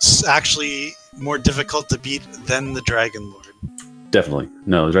actually more difficult to beat than the Dragon Lord? Definitely.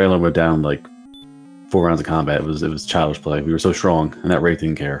 No, the Dragon Lord went down like 4 rounds of combat. It was childish play. We were so strong, and that wraith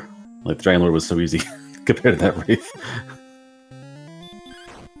didn't care. Like the Dragon Lord was so easy compared to that wraith.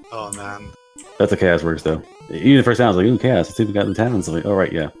 Oh man. That's how Chaos works, though. Even the first time, I was like, ooh, Chaos, let's see if we got the talents. I'm like, oh,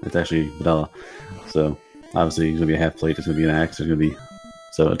 right, yeah, it's actually Vidala. So, obviously, there's going to be a half plate, there's going to be an axe, there's going to be...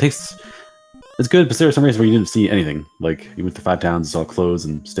 So, it takes... It's good, but there are some races where you didn't see anything. Like, you went to 5 towns and saw clothes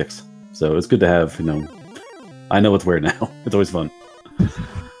and sticks. So, it's good to have, you know... I know what's where now. It's always fun.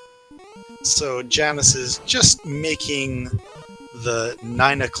 So, Janus is just making the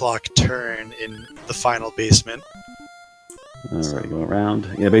 9 o'clock turn in the final basement. Alright, going around.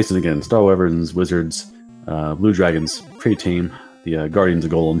 Yeah, basically, again, Star Wyverns, Wizards, Blue Dragons, pretty tame. The Guardians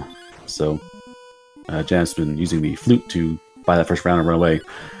of Golem. So, Janus has been using the flute to buy that first round and run away.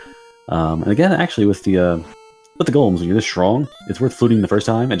 And again, actually, with the Golems, when you're this strong, it's worth fluting the first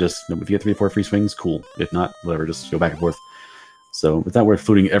time, and just, if you get 3 or 4 free swings, cool. If not, whatever, just go back and forth. So, it's not worth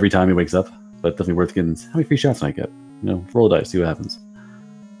fluting every time he wakes up, but definitely worth getting, how many free shots can I get? You know, roll a dice, see what happens.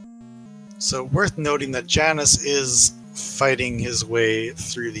 So, worth noting that Janus is fighting his way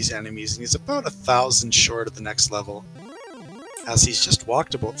through these enemies, and he's about 1,000 short of the next level, as he's just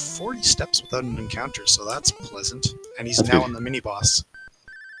walked about 40 steps without an encounter, so that's pleasant. And he's now on the mini-boss.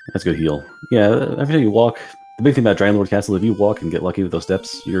 That's good heal. Yeah, every time you walk, the big thing about Dragon Lord Castle, if you walk and get lucky with those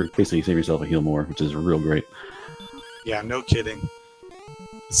steps, you're basically saving yourself a heal more, which is real great. Yeah, no kidding.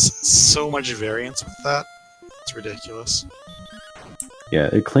 It's so much variance with that. It's ridiculous. Yeah,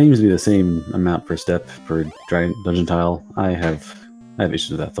 it claims to be the same amount per step per dungeon tile. I have issues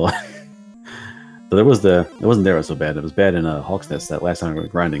with that thought. But it wasn't there so bad. It was bad in Hawk's Nest that last time we were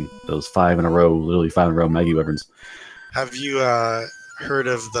grinding. Those 5 in a row, literally 5 in a row Maggie Wyverns. Have you heard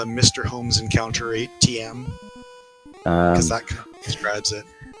of the Mr. Holmes Encounter Rate TM? Because that kind of describes it.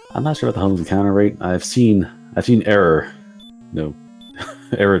 I'm not sure about the Holmes Encounter Rate. I've seen Error. No,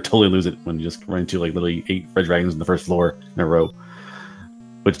 Error totally lose it when you just run into like literally 8 red dragons on the first floor in a row.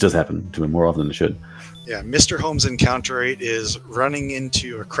 Which does happen to him more often than it should. Yeah, Mr. Holmes' encounter rate is running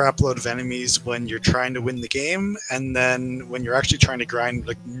into a crapload of enemies when you're trying to win the game, and then when you're actually trying to grind,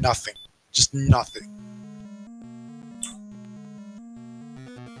 like nothing. Just nothing.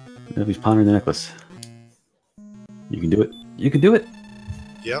 He's pondering the necklace. You can do it. You can do it!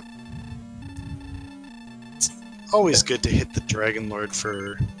 Yep. always good to hit the Dragon Lord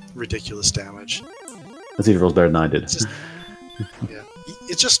for ridiculous damage. Let's see if it rolls better than I did. It's just, yeah,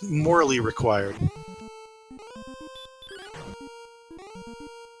 it's just morally required.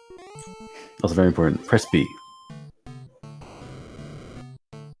 Also very important. Press B.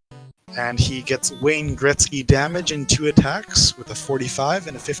 And he gets Wayne Gretzky damage in 2 attacks with a 45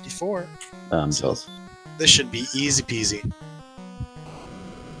 and a 54. So this should be easy peasy.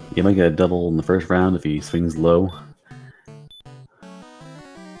 he might get a double in the first round if he swings low.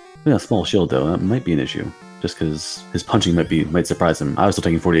 Yeah, a small shield though, that might be an issue. Just because his punching might surprise him. I was still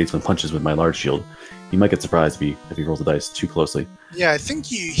taking 48s when punches with my large shield. He might get surprised if he rolls the dice too closely. Yeah, I think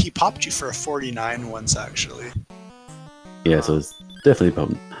he popped you for a 49 once actually. Yeah, so it's definitely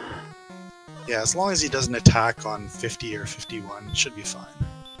potent. Yeah, as long as he doesn't attack on 50 or 51, it should be fine.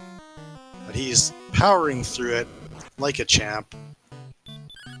 But he's powering through it like a champ.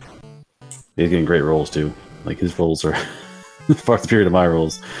 He's getting great rolls too. Like his rolls are far superior to my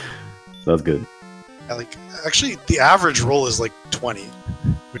rolls. So that's good. Yeah, like actually, the average roll is like 20,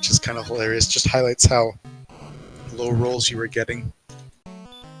 which is kind of hilarious. Just highlights how low rolls you were getting.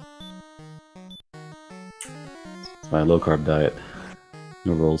 It's my low carb diet.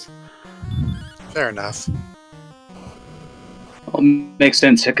 No rolls. Fair enough. Well, makes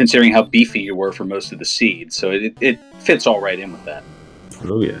sense considering how beefy you were for most of the seed, so it fits all right in with that.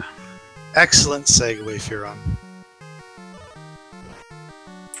 Oh yeah. Excellent segue, Furon.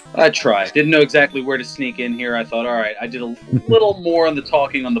 I tried. Didn't know exactly where to sneak in here. I thought, all right, I did a little more on the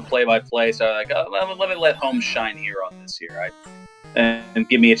talking on the play-by-play, so I was like, oh, let me let Holmes shine here on this here, and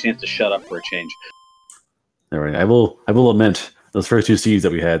give me a chance to shut up for a change. All right, I will lament those first 2 seeds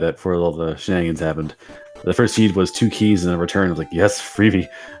that we had that before all the shenanigans happened. The first seed was 2 keys and a return. I was like, yes, freebie.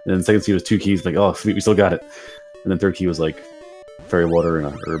 And then the second seed was 2 keys, like, oh, sweet, we still got it. And then third key was like fairy water and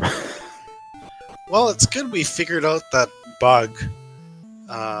a herb. Well, it's good we figured out that bug.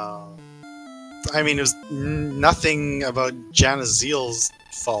 I mean, it was nothing about JanusZeal's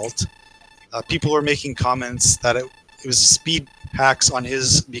fault. People were making comments that it was speed hacks on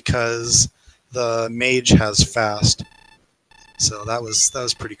his because the mage has fast. So that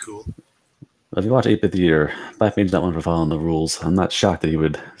was pretty cool. If you watch 8-Bit Theater, Black Mage's not one for following the rules. I'm not shocked that he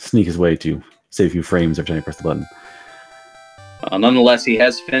would sneak his way to save a few frames every time you press the button. Nonetheless, he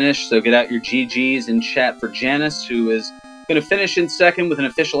has finished, so get out your GGs in chat for Janus, who is going to finish in second with an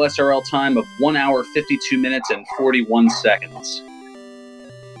official SRL time of 1 hour, 52 minutes, and 41 seconds.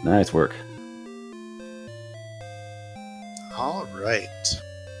 Nice work. All right.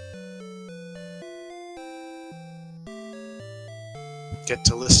 Get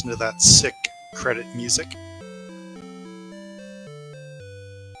to listen to that sick credit music.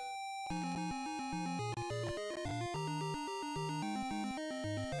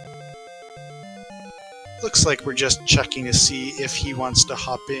 Looks like we're just checking to see if he wants to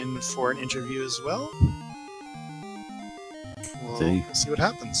hop in for an interview as well. We'll see what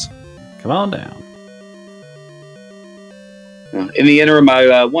happens. Come on down. In the interim,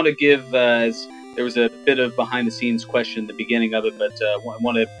 I want to give, as there was a bit of behind-the-scenes question at the beginning of it, but I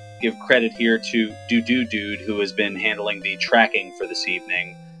want to give credit here to Dude, who has been handling the tracking for this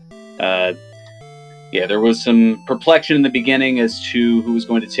evening. Yeah, there was some perplexion in the beginning as to who was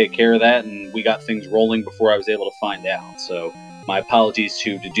going to take care of that, and we got things rolling before I was able to find out. So my apologies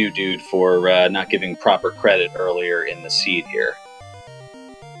to Dude for not giving proper credit earlier in the seed here.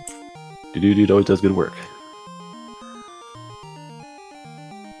 Dude always does good work.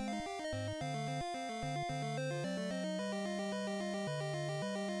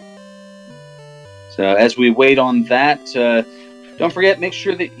 So as we wait on that, don't forget, make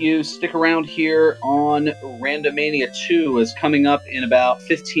sure that you stick around here on Randomania 2, as coming up in about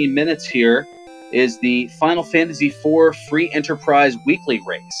 15 minutes here is the Final Fantasy IV Free Enterprise Weekly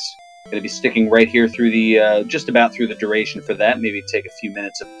Race. Going to be sticking right here through the, just about through the duration for that. Maybe take a few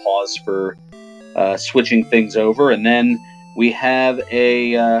minutes of pause for switching things over. And then we have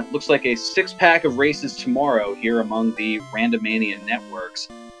a, looks like a 6-pack of races tomorrow here among the Randomania networks,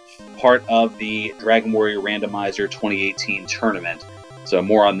 part of the Dragon Warrior Randomizer 2018 tournament. So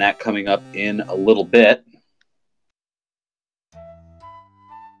more on that coming up in a little bit.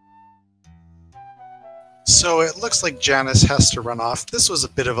 So it looks like Janus has to run off. This was a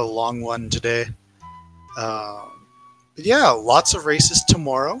bit of a long one today. But yeah, lots of races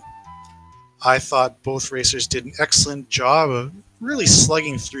tomorrow. I thought both racers did an excellent job of really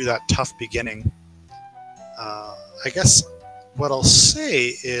slugging through that tough beginning. I guess what I'll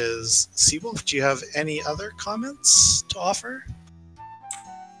say is, Seawolf, do you have any other comments to offer?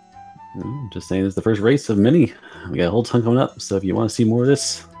 Just saying, it's the first race of many. We got a whole ton coming up, so if you want to see more of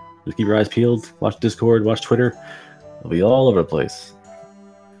this, Just keep your eyes peeled. Watch Discord, watch Twitter. It'll be all over the place.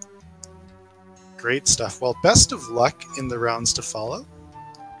 Great stuff. Well, best of luck in the rounds to follow.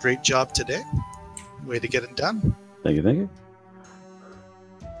 Great job today. Way to get it done. Thank you, thank you.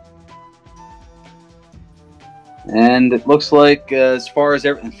 And it looks like, as far as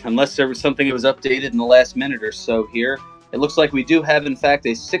unless there was something that was updated in the last minute or so here, it looks like we do have, in fact, a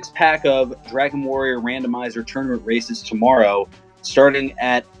 6-pack of Dragon Warrior Randomizer tournament races tomorrow, starting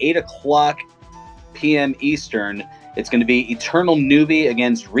at 8 o'clock p.m. Eastern. It's going to be Eternal Newbie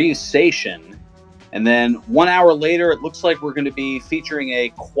against Ryusation. And then 1 hour later, it looks like we're going to be featuring a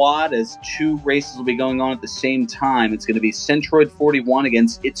quad, as 2 races will be going on at the same time. It's going to be Centroid 41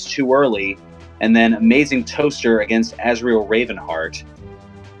 against It's Too Early, and then Amazing Toaster against Azrael Ravenheart.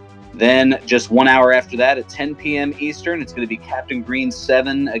 Then, just 1 hour after that, at 10 p.m. Eastern, it's going to be Captain Green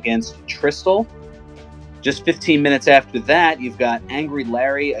 7 against Tristal. Just 15 minutes after that, you've got Angry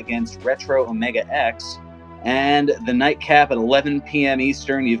Larry against Retro Omega X. And the nightcap at 11 p.m.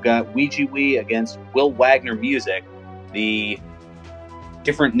 Eastern, you've got Ouija Wee against Will Wagner Music. The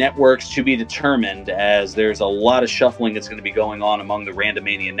different networks to be determined, as there's a lot of shuffling that's going to be going on among the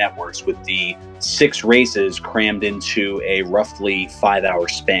Randomania networks with the 6 races crammed into a roughly 5-hour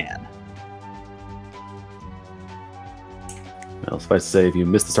span. Well, suffice to say, if you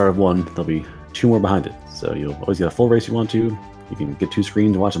miss the start of one, there'll be 2 more behind it. So you'll always get a full race if you want to. You can get 2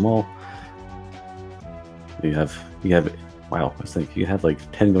 screens and watch them all. You have, wow, I think you have like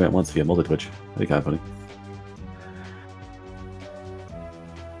 10 going at once if you have multi-twitch. That'd be kind of funny.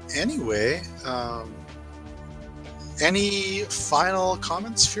 Anyway, any final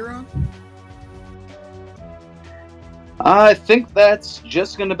comments, Furon? I think that's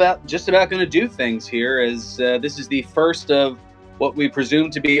just about going to do things here, as this is the first of what we presume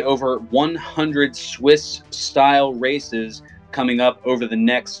to be over 100 Swiss-style races coming up over the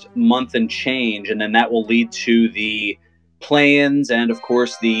next month and change, and then that will lead to the play-ins and, of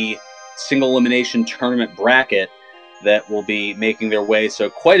course, the single elimination tournament bracket that will be making their way. So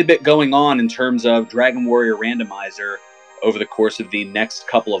quite a bit going on in terms of Dragon Warrior Randomizer over the course of the next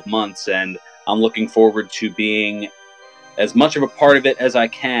couple of months, and I'm looking forward to being as much of a part of it as I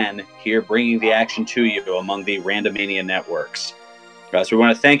can here, bringing the action to you among the Randomania networks. So we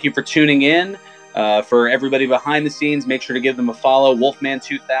want to thank you for tuning in. For everybody behind the scenes, make sure to give them a follow.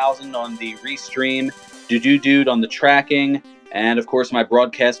 Wolfman2000 on the restream, Dude on the tracking, and of course my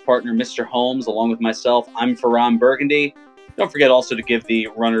broadcast partner, Mr. Holmes, along with myself. I'm Ferran Burgundy. Don't forget also to give the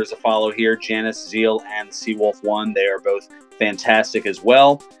runners a follow here, JanusZeal and theseawolf1. They are both fantastic as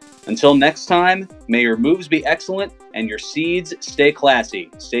well. Until next time, may your moves be excellent and your seeds stay classy.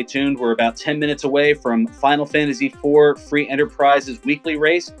 Stay tuned. We're about 10 minutes away from Final Fantasy IV Free Enterprise's weekly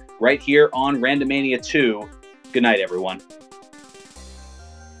race right here on Randomania 2. Good night, everyone.